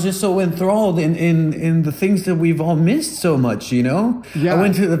I was just so enthralled in the things that we've all missed so much, Yeah. I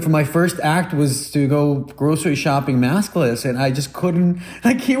went for my first act was to go grocery shopping maskless, and I just couldn't.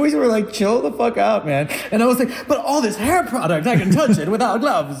 Like, Kiwis were like, chill the fuck out, man. And I was like, but all this hair product, I can touch it without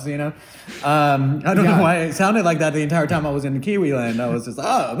gloves, I don't know why it sounded like that the entire time I was in Kiwi land. I was just,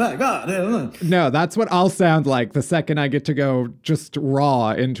 oh my God. No, that's what I'll sound like the second I get to go just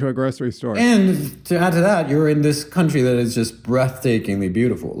raw into a grocery store. And to add to that, you're in this country that is just breathtakingly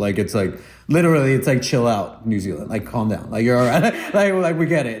beautiful. Like, it's like, literally, it's like, chill out, New Zealand. Like, calm down. Like, you're all right. like we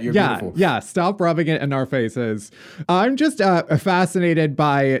get it. You're beautiful. Yeah, stop rubbing it in our faces. I'm just fascinated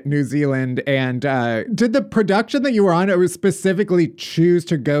by New Zealand. And did the production that you were on, it was specifically choose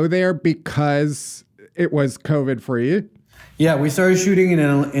to go there because it was COVID-free? Yeah, we started shooting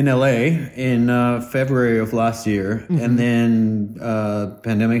in LA in February of last year. Mm-hmm. And then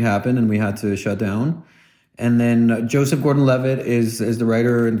pandemic happened and we had to shut down. And then Joseph Gordon-Levitt is the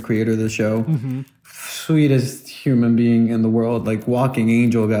writer and creator of the show. Mm-hmm. Sweetest human being in the world, like walking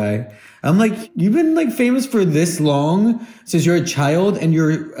angel guy. I'm like, you've been like famous for this long since you're a child and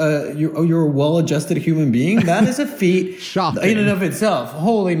you're a well-adjusted human being. That is a feat in and of itself.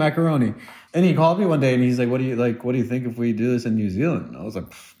 Holy macaroni. And he called me one day and he's like, what do you think if we do this in New Zealand? I was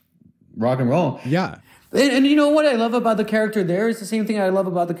like, rock and roll. Yeah. And you know what I love about the character there is the same thing I love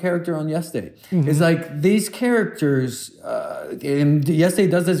about the character on Yes Day. Mm-hmm. It's like these characters, and Yes Day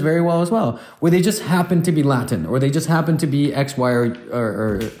does this very well as well, where they just happen to be Latin or they just happen to be X, Y,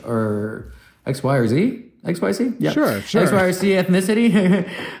 or X, Y, or Z. XYZ? Yeah. Sure. XYZ ethnicity.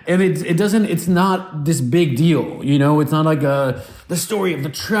 And it's not this big deal, It's not like the story of the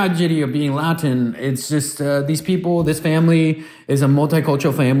tragedy of being Latin. It's just these people, this family is a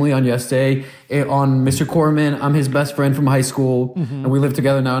multicultural family on Yes Day. On Mr. Corman, I'm his best friend from high school. Mm-hmm. And we live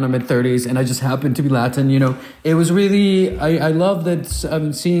together now in our mid-30s. And I just happen to be Latin, It was really, I love that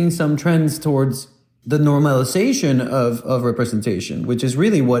I'm seeing some trends towards the normalization of representation, which is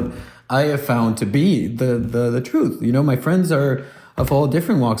really what I have found to be the truth. My friends are all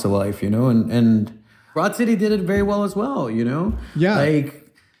different walks of life, and Broad City did it very well as well, Yeah. like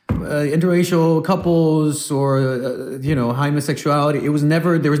interracial couples or homosexuality. There was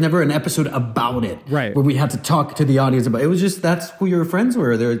never an episode about it, right, where we had to talk to the audience about it. It was just, that's who your friends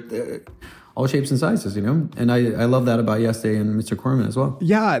were. They're all shapes and sizes, and I love that about Yesterday and Mr. Corman as well.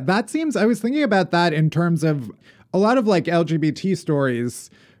 Yeah, I was thinking about that in terms of a lot of like LGBT stories.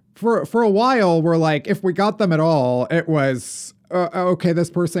 For a while, we're like, if we got them at all, it was okay, this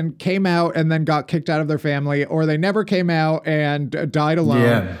person came out and then got kicked out of their family, or they never came out and died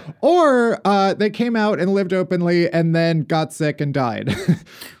alone, or they came out and lived openly and then got sick and died.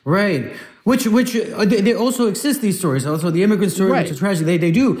 Right. Which they also exist, these stories. Also, the immigrant story, right, which is tragic,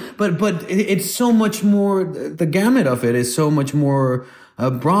 they do. But it's so much more. The gamut of it is so much more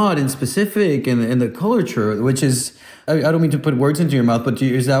broad and specific, and the culture, which is. I don't mean to put words into your mouth, but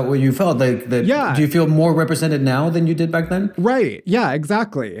is that what you felt? Like that? Yeah. Do you feel more represented now than you did back then? Right. Yeah,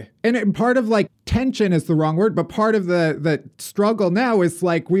 exactly. And part of like tension is the wrong word, but part of the struggle now is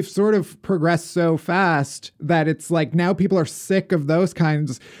like we've sort of progressed so fast that it's like now people are sick of those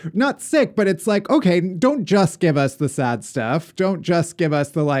kinds. Not sick, but it's like, okay, don't just give us the sad stuff. Don't just give us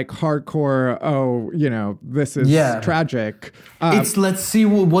the like hardcore, this is tragic. Let's see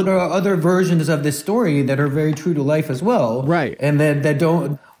what are other versions of this story that are very true to life as well. Right. And that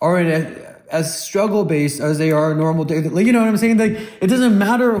aren't as struggle based as they are normal day. You know what I'm saying? Like, it doesn't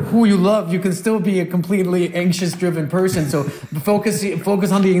matter who you love. You can still be a completely anxious driven person. So focus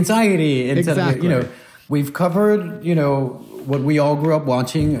on the anxiety instead of, we've covered, what we all grew up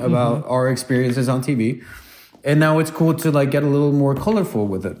watching about our experiences on TV. And now it's cool to like get a little more colorful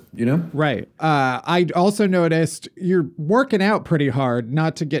with it, Right. I also noticed you're working out pretty hard,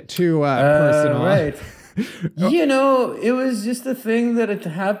 not to get too personal. Right. It was just a thing that it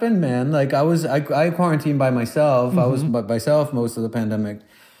happened, man. Like I quarantined by myself. I was by myself most of the pandemic.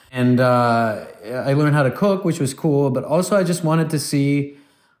 And I learned how to cook, which was cool. But also I just wanted to see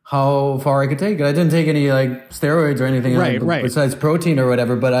how far I could take it. I didn't take any like steroids or anything besides protein or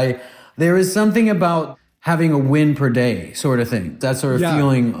whatever. But there is something about having a win per day sort of thing. That sort of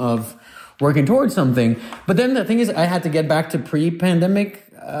feeling of working towards something. But then the thing is, I had to get back to pre-pandemic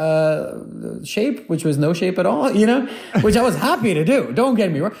shape, which was no shape at all, which I was happy to do. Don't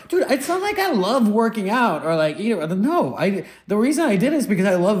get me wrong. Dude, it's not like I love working out or like eating. No, the reason I did it is because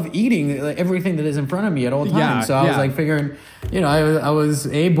I love eating everything that is in front of me at all times. So I was like figuring, I was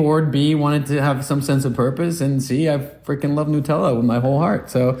A, bored, B, wanted to have some sense of purpose, and C, I freaking love Nutella with my whole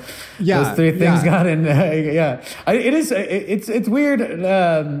heart. So those three things got in. It's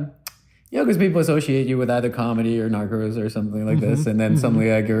weird. Because people associate you with either comedy or Narcos or something like this, and then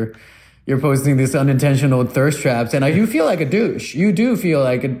suddenly like you're posting this unintentional thirst traps, and you feel like a douche. You do feel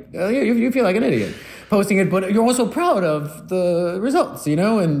like you feel like an idiot posting it, but you're also proud of the results,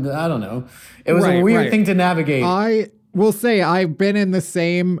 And I don't know, it was a weird thing to navigate. I will say I've been in the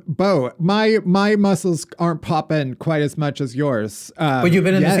same boat. My muscles aren't popping quite as much as yours. But you've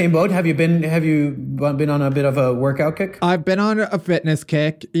been in the same boat? Have you been on a bit of a workout kick? I've been on a fitness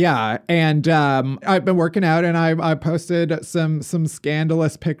kick, yeah. And I've been working out, and I posted some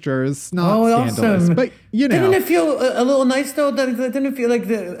scandalous pictures. Not scandalous, awesome. but Didn't it feel a little nice though? That didn't it feel like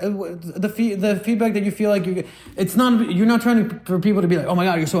the feedback that you feel like you're not trying for people to be like, oh my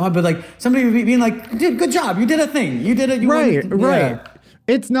God, you're so hot, but like somebody being like, dude, good job, you did a thing, you did it, right.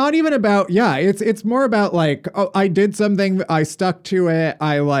 It's not even about, it's more about like, oh, I did something, I stuck to it,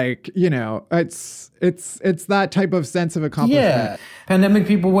 I like, it's that type of sense of accomplishment. Yeah. Pandemic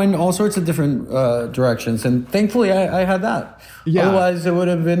people went all sorts of different directions, and thankfully I had that. Yeah. Otherwise it would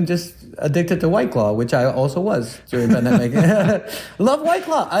have been just addicted to White Claw, which I also was during pandemic. Love White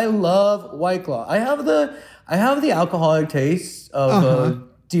Claw. I love White Claw. I have the alcoholic taste of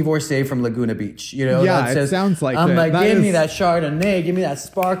divorcee from Laguna Beach, it sounds like I'm like, give me that Chardonnay, give me that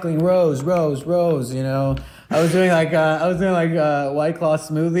sparkling rose, I was doing like White Claw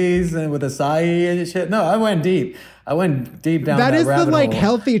smoothies and with acai and shit. No, I went deep down that is rabbit the like hole.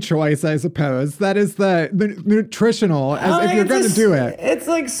 Healthy choice, I suppose. That is the nutritional, if you're going to do it. It's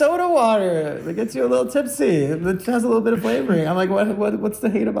like soda water. It gets you a little tipsy. It has a little bit of flavoring. I'm like, what's the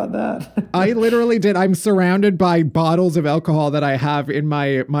hate about that? I literally did. I'm surrounded by bottles of alcohol that I have in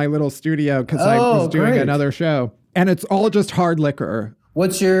my little studio because I was doing another show, and it's all just hard liquor.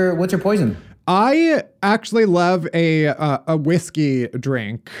 What's your poison? I actually love a whiskey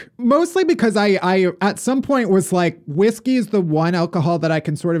drink, mostly because I at some point was like, whiskey is the one alcohol that I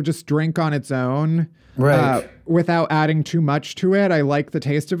can sort of just drink on its own. Right. Without adding too much to it. I like the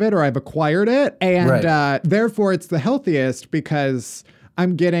taste of it, or I've acquired it. And therefore it's the healthiest because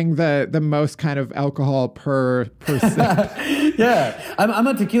I'm getting the most kind of alcohol per sip. Yeah, I'm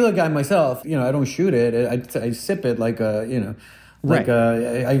a tequila guy myself. You know, I don't shoot it. I sip it like a, you know, like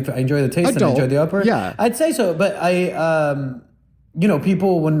I enjoy the taste and I enjoy the upper. Yeah, I'd say so. But you know,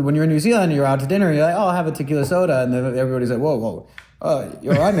 people when you're in New Zealand, you're out to dinner, you're like, oh, I'll have a tequila soda, and then everybody's like, whoa,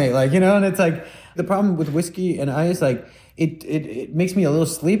 you're all right, mate. Like, you know, and it's like the problem with whiskey and ice, like it makes me a little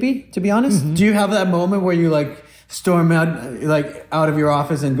sleepy, to be honest. Mm-hmm. Do you have that moment where you like storm out of your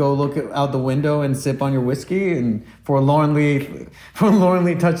office and go look out the window and sip on your whiskey and forlornly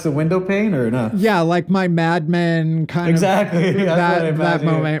touch the window pane, or no? Yeah, like my Mad Men kind of that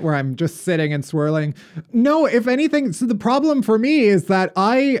moment where I'm just sitting and swirling. No, if anything, so the problem for me is that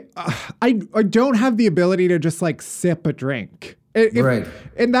I don't have the ability to just like sip a drink. Right.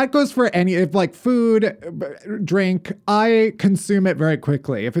 And that goes for if like food, drink, I consume it very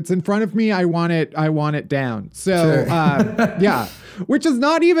quickly. If it's in front of me, I want it down. So, sure. Yeah, which is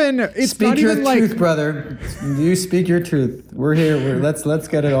not even, it's speak not your even truth, like, brother. You speak your truth. We're here. Let's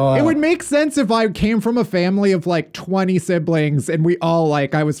get it all out. It would make sense if I came from a family of like 20 siblings and we all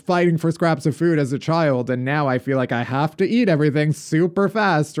like, I was fighting for scraps of food as a child. And now I feel like I have to eat everything super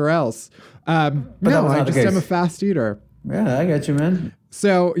fast or else. No, I just am a fast eater. Yeah, I get you, man.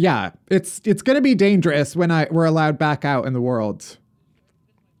 So yeah, it's going to be dangerous when we're allowed back out in the world.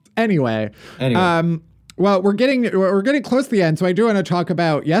 Anyway. Well, we're getting close to the end, so I do want to talk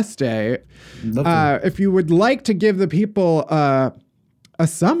about Yes Day. If you would like to give the people a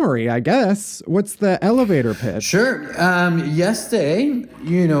summary, I guess. What's the elevator pitch? Sure. Yes Day,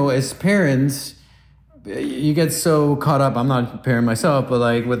 you know, as parents, you get so caught up. I'm not a parent myself, but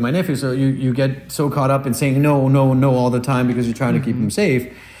like with my nephew, so you get so caught up in saying no all the time because you're trying to keep him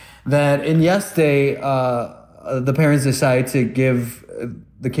safe, that in Yes Day, the parents decide to give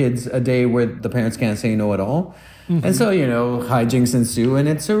the kids a day where the parents can't say no at all. Mm-hmm. And so, you know, hijinks ensue, and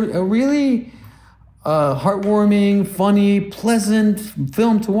it's a really heartwarming, funny, pleasant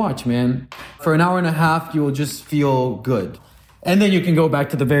film to watch, man. For an hour and a half, you will just feel good. And then you can go back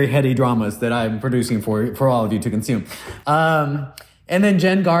to the very heady dramas that I'm producing for all of you to consume. And then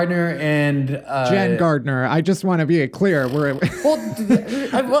Jen Gardner and... Jen Gardner. I just want to be clear.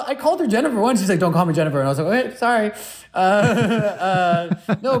 I called her Jennifer once. She's like, don't call me Jennifer. And I was like, okay, sorry.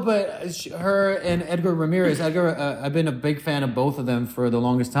 No, but her and Edgar Ramirez. I've been a big fan of both of them for the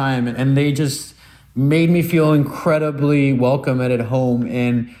longest time. And they just made me feel incredibly welcome and at home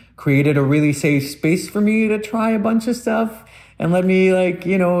and created a really safe space for me to try a bunch of stuff. And let me, like,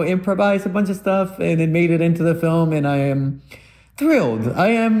 you know, improvise a bunch of stuff, and it made it into the film, and I am thrilled.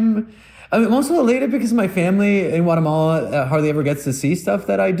 I'm also elated because my family in Guatemala hardly ever gets to see stuff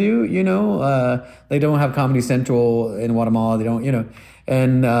that I do, you know. They don't have Comedy Central in Guatemala. They don't, you know.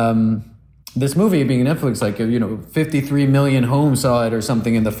 And this movie being Netflix, like, you know, 53 million homes saw it or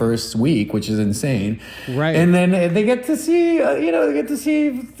something in the first week, which is insane. Right. And then they get to see,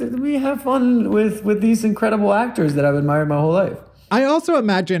 we have fun with these incredible actors that I've admired my whole life. I also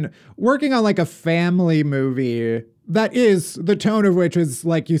imagine working on like a family movie that is the tone of which is,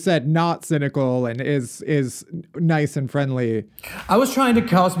 like you said, not cynical and is nice and friendly. I was trying to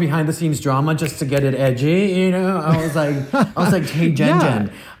cause behind the scenes drama just to get it edgy, you know. I was like, hey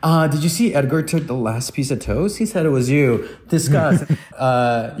Jen, did you see Edgar took the last piece of toast? He said it was you. Discuss.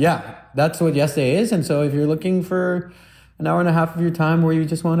 Yeah, that's what Yes Day is. And so if you're looking for an hour and a half of your time where you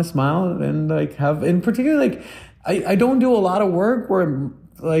just want to smile and like have, in particular, like I don't do a lot of work where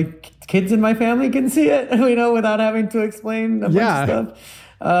like kids in my family can see it, you know, without having to explain a bunch of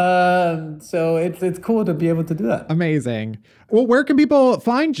stuff. So it's cool to be able to do that. Amazing. Well, where can people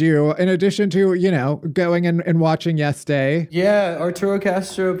find you in addition to, you know, going and watching Yes Day? Yeah, Arturo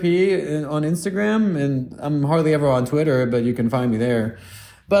Castro P on Instagram, and I'm hardly ever on Twitter, but you can find me there.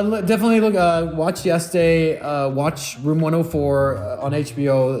 But definitely watch Yes Day, watch Room 104 on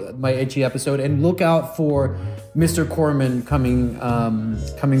HBO, my HE episode, and look out for Mr. Corman coming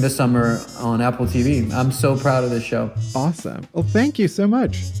this summer on Apple TV. I'm so proud of this show. Awesome. Well, thank you so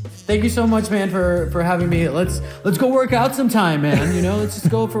much. Thank you so much, man, for having me. Let's go work out sometime, man. You know, let's just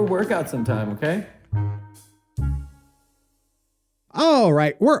go for a workout sometime, okay? All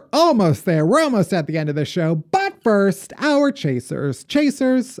right, we're almost there. We're almost at the end of the show. But first, our chasers.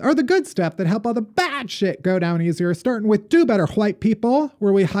 Chasers are the good stuff that help all the bad shit go down easier, starting with Do Better White People,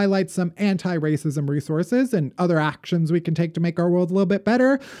 where we highlight some anti-racism resources and other actions we can take to make our world a little bit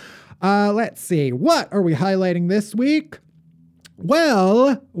better. Let's see. What are we highlighting this week?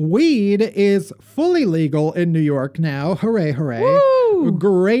 Well, weed is fully legal in New York now. Hooray, hooray. Woo!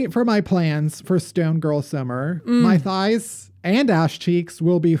 Great for my plans for Stone Girl Summer. My thighs and ash cheeks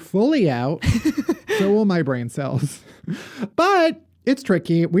will be fully out. So will my brain cells. But It's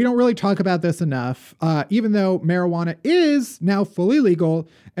tricky. We don't really talk about this enough, even though marijuana is now fully legal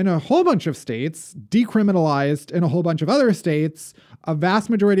in a whole bunch of states, decriminalized in a whole bunch of other states. A vast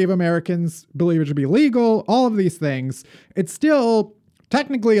majority of Americans believe it should be legal, all of these things. It's still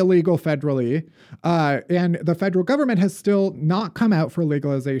technically illegal federally, and the federal government has still not come out for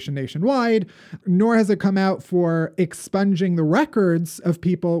legalization nationwide, nor has it come out for expunging the records of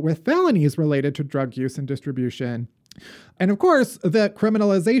people with felonies related to drug use and distribution. And of course, the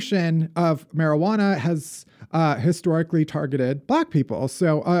criminalization of marijuana has historically targeted Black people.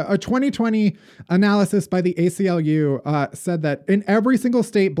 So a 2020 analysis by the ACLU said that in every single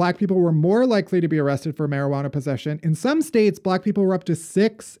state, Black people were more likely to be arrested for marijuana possession. In some states, Black people were up to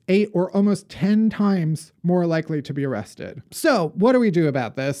 6, 8, or almost 10 times more likely to be arrested. So what do we do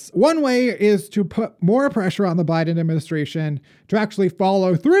about this? One way is to put more pressure on the Biden administration to actually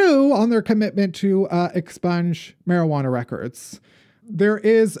follow through on their commitment to expunge marijuana records. There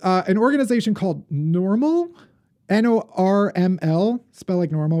is an organization called NORML, NORML, spell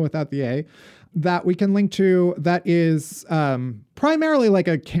like normal without the A, that we can link to that is primarily like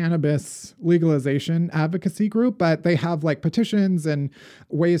a cannabis legalization advocacy group, but they have like petitions and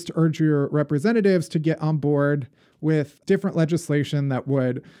ways to urge your representatives to get on board with different legislation that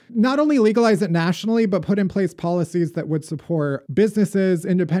would not only legalize it nationally, but put in place policies that would support businesses,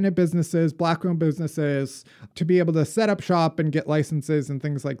 independent businesses, Black-owned businesses, to be able to set up shop and get licenses and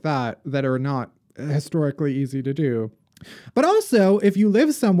things like that that are not historically easy to do. But also, if you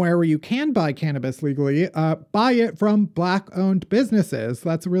live somewhere where you can buy cannabis legally, buy it from Black-owned businesses.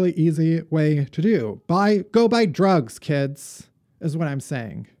 That's a really easy way to do. Go buy drugs, kids, is what I'm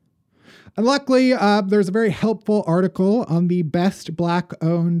saying. And luckily, there's a very helpful article on the best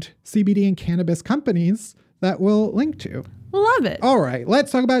Black-owned CBD and cannabis companies that we'll link to. Love it. All right, let's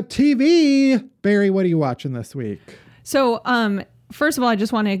talk about TV. Barry, what are you watching this week? So, first of all, I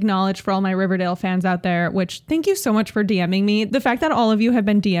just want to acknowledge for all my Riverdale fans out there, which thank you so much for DMing me. The fact that all of you have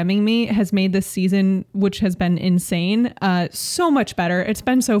been DMing me has made this season, which has been insane, so much better. It's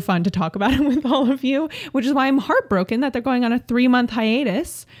been so fun to talk about it with all of you, which is why I'm heartbroken that they're going on a 3-month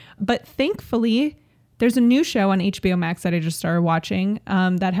hiatus. But thankfully, there's a new show on HBO Max that I just started watching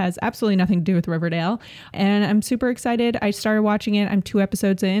that has absolutely nothing to do with Riverdale. And I'm super excited. I started watching it. I'm 2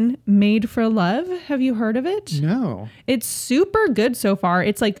 episodes in. Made for Love. Have you heard of it? No. It's super good so far.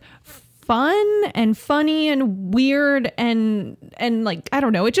 It's like fun and funny and weird and like, I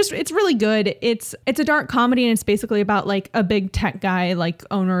don't know. It's really good. It's a dark comedy, and it's basically about like a big tech guy, like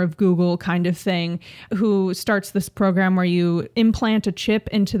owner of Google kind of thing, who starts this program where you implant a chip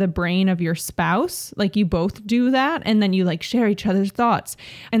into the brain of your spouse. Like you both do that, and then you like share each other's thoughts.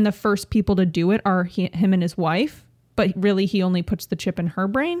 And the first people to do it are him and his wife. But really, he only puts the chip in her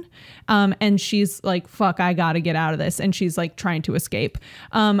brain. And she's like, fuck, I got to get out of this. And she's like trying to escape.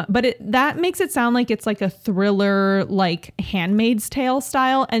 But that makes it sound like it's like a thriller, like Handmaid's Tale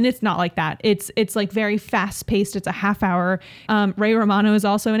style. And it's not like that. It's like very fast paced. It's a half hour. Ray Romano is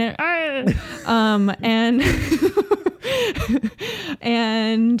also in it. And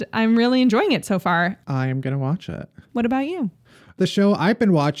and I'm really enjoying it so far. I am going to watch it. What about you? The show I've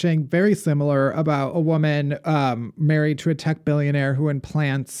been watching, very similar, about a woman married to a tech billionaire who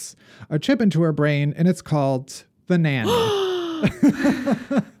implants a chip into her brain, and it's called The Nanny.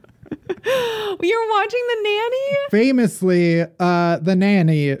 You're watching The Nanny? Famously, The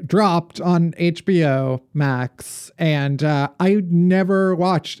Nanny dropped on HBO Max, and I never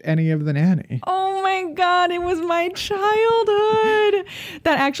watched any of The Nanny. Oh my God, it was my childhood.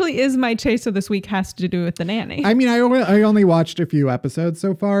 That actually is my chase of this week, has to do with The Nanny. I mean, I only watched a few episodes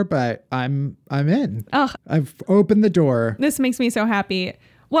so far, but I'm in. Ugh. I've opened the door. This makes me so happy.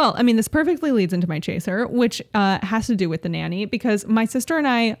 Well, I mean, this perfectly leads into my chaser, which has to do with The Nanny, because my sister and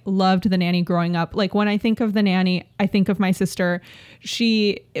I loved The Nanny growing up. Like when I think of The Nanny, I think of my sister.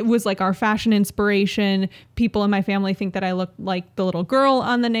 It was like our fashion inspiration. People in my family think that I look like the little girl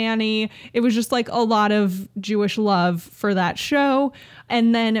on The Nanny. It was just like a lot of Jewish love for that show.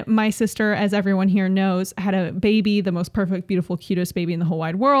 And then my sister, as everyone here knows, had a baby, the most perfect, beautiful, cutest baby in the whole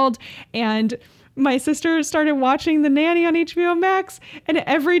wide world. And my sister started watching The Nanny on HBO Max, and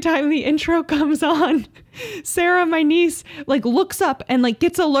every time the intro comes on, Sarah, my niece, like looks up and like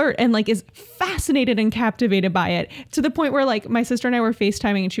gets alert and like is fascinated and captivated by it, to the point where like my sister and I were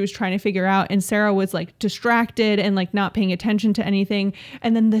FaceTiming and she was trying to figure out, and Sarah was like distracted and like not paying attention to anything.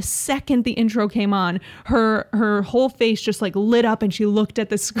 And then the second the intro came on, her whole face just like lit up and she looked at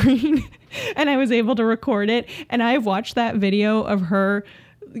the screen and I was able to record it. And I've watched that video of her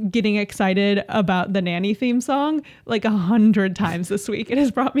getting excited about the Nanny theme song like 100 times this week. It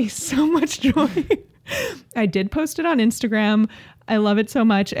has brought me so much joy. I did post it on Instagram. I love it so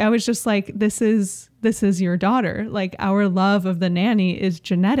much. I was just like, this is your daughter. Like, our love of the nanny is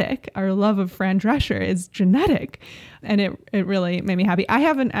genetic. Our love of Fran Drescher is genetic. And it really made me happy. I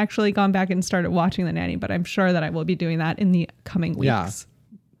haven't actually gone back and started watching The Nanny, but I'm sure that I will be doing that in the coming weeks. Yeah.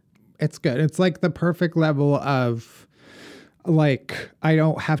 It's good. It's like the perfect level of, like, I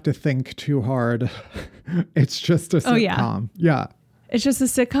don't have to think too hard. It's just a sitcom. Oh, yeah. Yeah. It's just a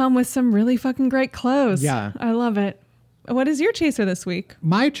sitcom with some really fucking great clothes. Yeah. I love it. What is your chaser this week?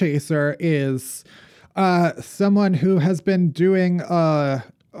 My chaser is someone who has been doing a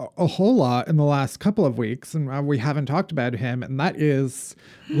whole lot in the last couple of weeks, and we haven't talked about him, and that is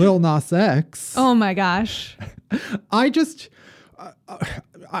Lil Nas X. Oh my gosh. I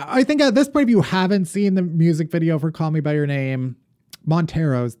think at this point, if you haven't seen the music video for Call Me By Your Name,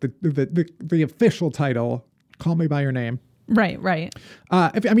 Montero's the official title, Call Me By Your Name. Right.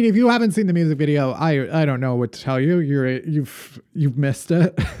 If you haven't seen the music video, I don't know what to tell you. You've missed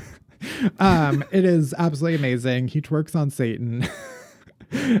it. It is absolutely amazing. He twerks on Satan.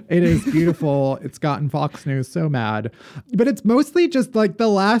 It is beautiful. It's gotten Fox News so mad. But it's mostly just like the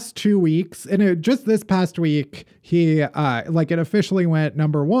last 2 weeks. And just this past week, he it officially went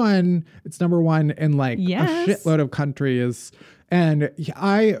number one. It's number one in a shitload of countries. And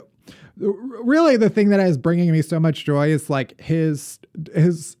really the thing that is bringing me so much joy is like his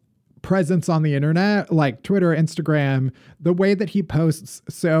presence on the internet, like Twitter, Instagram, the way that he posts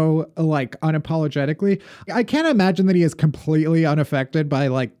so like unapologetically. I can't imagine that he is completely unaffected by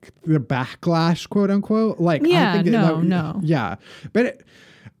like the backlash, quote unquote. Like, yeah, I think no. Yeah. But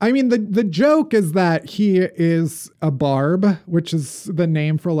the joke is that he is a barb, which is the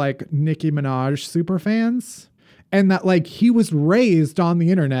name for like Nicki Minaj super fans. And that like he was raised on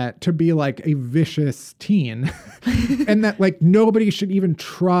the internet to be like a vicious teen and that like nobody should even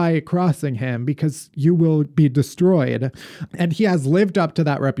try crossing him because you will be destroyed. And he has lived up to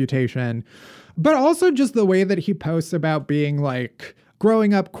that reputation. But also just the way that he posts about being like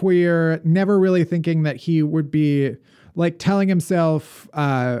growing up queer, never really thinking that he would be like telling himself,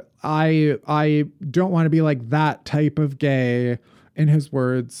 I don't want to be like that type of gay, in his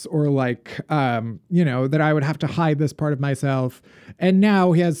words, or like, that I would have to hide this part of myself. And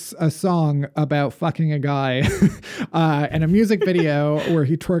now he has a song about fucking a guy and a music video where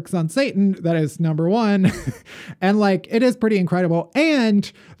he twerks on Satan that is number one. And like, it is pretty incredible.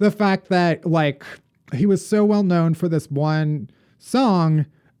 And the fact that like he was so well known for this one song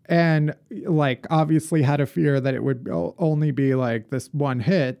and like obviously had a fear that it would only be like this one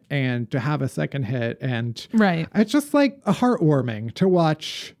hit and to have a second hit. And right. It's just like heartwarming to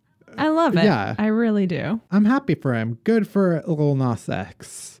watch. I love it. Yeah. I really do. I'm happy for him. Good for Lil Nas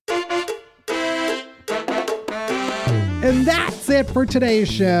X. And that's it for today's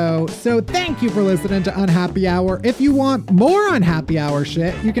show. So thank you for listening to Unhappy Hour. If you want more Unhappy Hour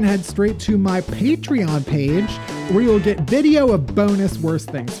shit, you can head straight to my Patreon page where you'll get video of bonus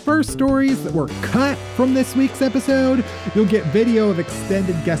Worst Things First stories that were cut from this week's episode. You'll get video of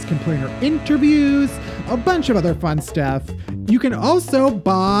extended guest complainer interviews, a bunch of other fun stuff. You can also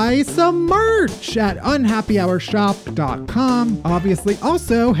buy some merch at unhappyhourshop.com. Obviously,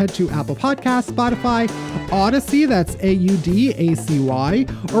 also head to Apple Podcasts, Spotify, Odyssey, that's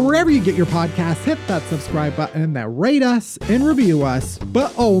AUDACY, or wherever you get your podcasts. Hit that subscribe button and then rate us and review us,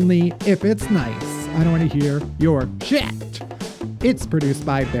 but only if it's nice. I don't want to hear your shit. It's produced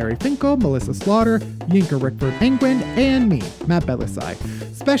by Barry Finkel, Melissa Slaughter, Yinka Rickford Penguin, and me, Matt Belisai.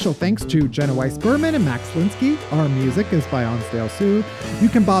 Special thanks to Jenna Weiss-Berman and Max Linsky. Our music is by Onsdale Sue. You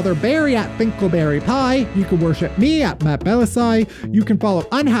can bother Barry at Finkelberry Pie. You can worship me at Matt Belisai. You can follow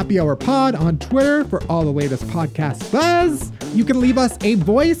Unhappy Hour Pod on Twitter for all the latest podcast buzz. You can leave us a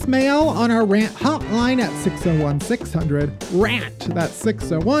voicemail on our rant hotline at 601-600-RANT. That's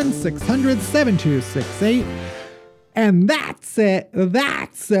 601-600-7268. And that's it.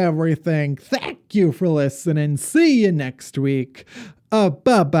 That's everything. Thank you for listening. See you next week.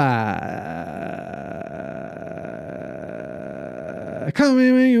 Bye-bye. Call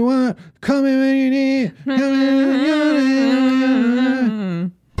me when you want. Call me when you need. Call me when you need.